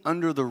living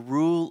under the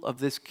rule of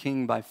this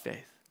king by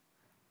faith.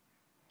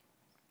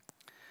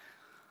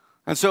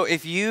 And so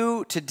if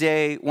you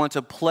today want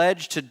to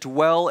pledge to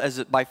dwell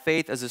by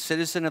faith as a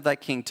citizen of that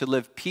king, to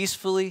live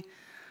peacefully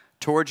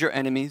towards your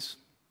enemies,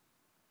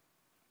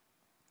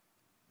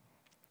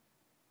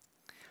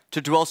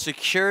 to dwell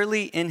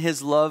securely in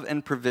his love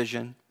and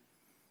provision,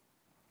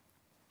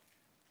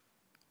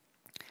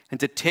 and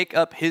to take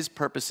up his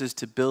purposes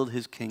to build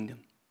his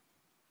kingdom,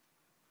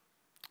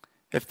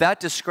 If that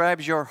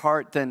describes your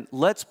heart, then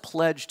let's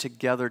pledge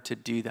together to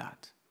do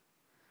that.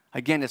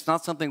 Again, it's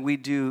not something we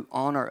do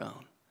on our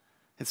own.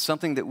 It's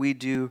something that we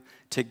do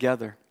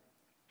together.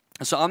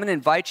 So I'm going to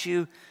invite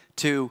you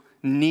to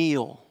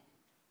kneel.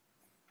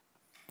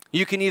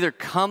 You can either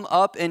come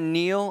up and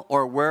kneel,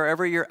 or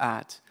wherever you're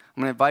at,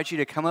 I'm going to invite you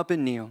to come up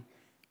and kneel.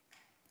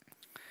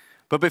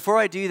 But before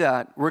I do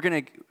that, we're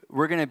going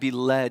to be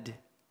led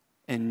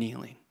in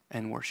kneeling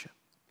and worship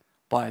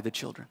by the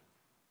children.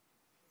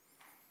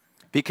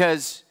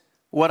 Because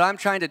what I'm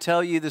trying to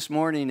tell you this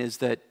morning is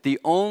that the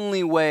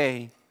only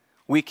way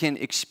we can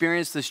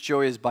experience this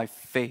joy is by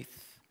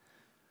faith,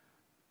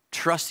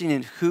 trusting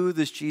in who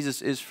this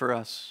Jesus is for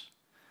us.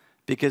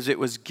 Because it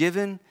was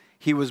given,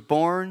 he was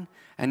born,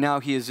 and now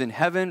he is in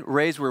heaven,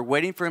 raised. We're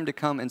waiting for him to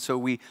come, and so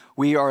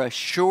we are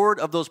assured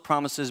of those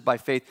promises by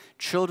faith.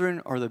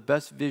 Children are the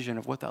best vision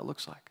of what that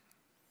looks like.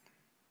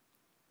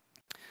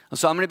 And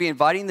so I'm going to be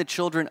inviting the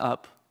children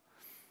up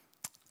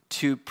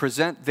to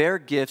present their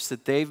gifts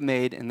that they've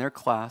made in their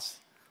class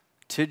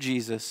to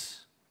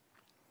Jesus,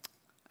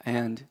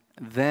 and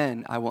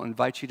then I will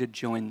invite you to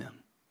join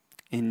them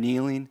in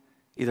kneeling,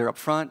 either up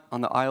front,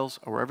 on the aisles,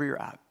 or wherever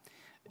you're at,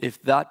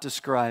 if that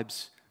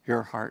describes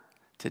your heart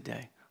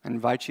today. I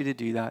invite you to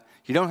do that.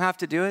 You don't have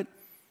to do it.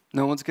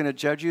 No one's going to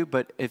judge you,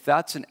 but if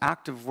that's an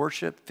act of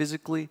worship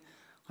physically,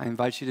 I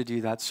invite you to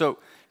do that. So,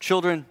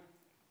 children,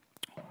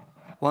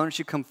 why don't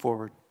you come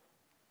forward?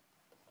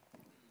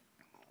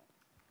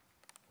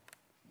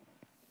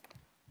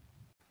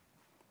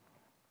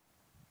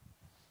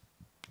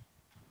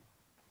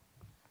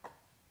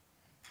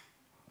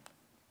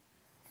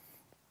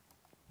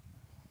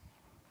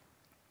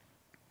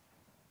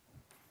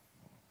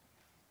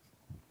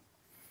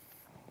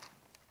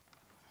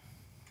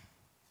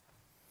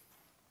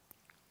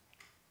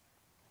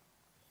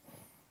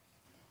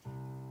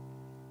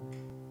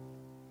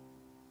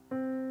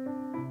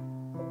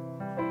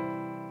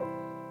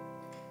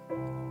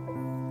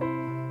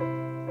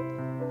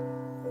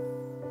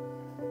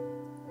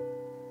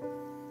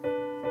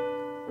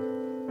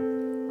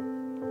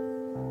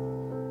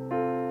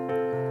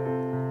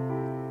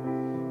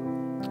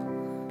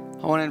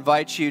 I want to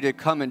invite you to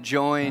come and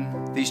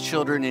join these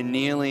children in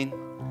kneeling,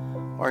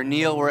 or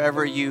kneel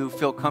wherever you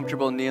feel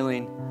comfortable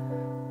kneeling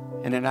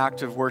in an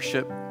act of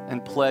worship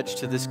and pledge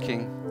to this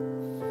King.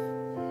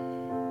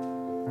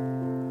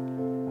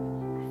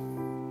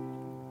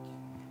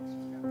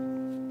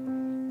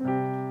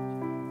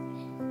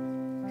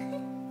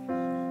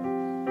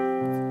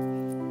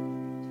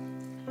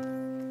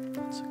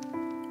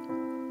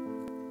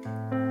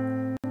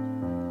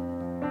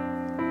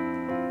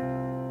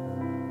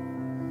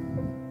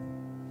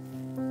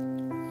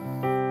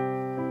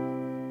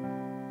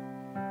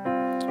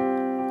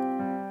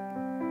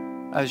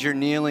 As you're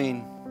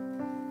kneeling,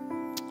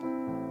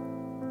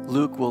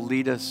 Luke will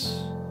lead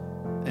us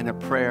in a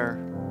prayer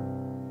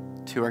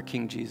to our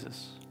King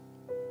Jesus.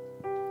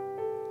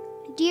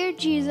 Dear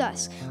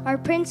Jesus, our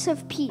Prince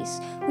of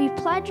Peace, we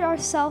pledge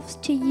ourselves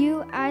to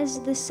you as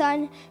the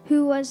Son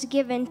who was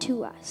given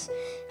to us.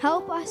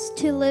 Help us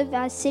to live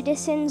as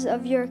citizens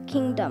of your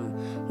kingdom.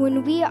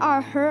 When we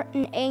are hurt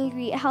and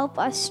angry, help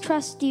us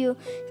trust you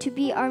to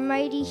be our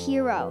mighty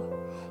hero.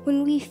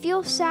 When we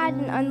feel sad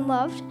and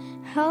unloved,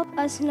 help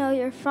us know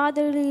your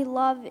fatherly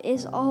love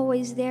is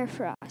always there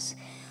for us.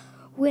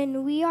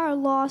 When we are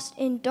lost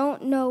and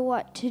don't know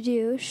what to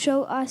do,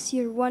 show us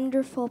your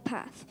wonderful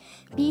path.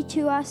 Be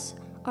to us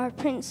our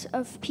Prince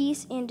of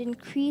Peace and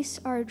increase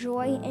our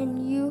joy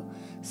in you,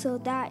 so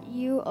that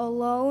you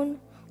alone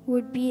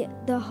would be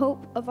the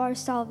hope of our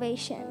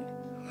salvation.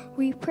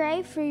 We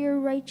pray for your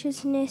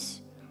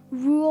righteousness,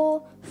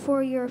 rule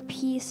for your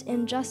peace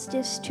and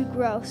justice to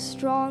grow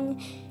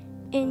strong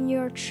in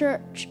your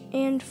church,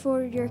 and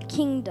for your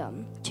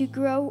kingdom to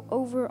grow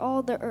over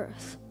all the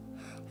earth.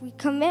 We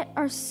commit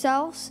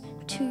ourselves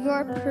to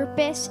your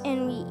purpose,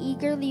 and we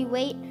eagerly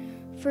wait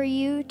for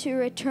you to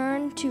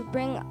return to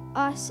bring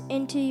us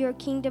into your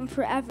kingdom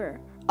forever.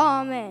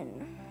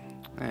 Amen.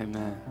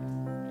 Amen.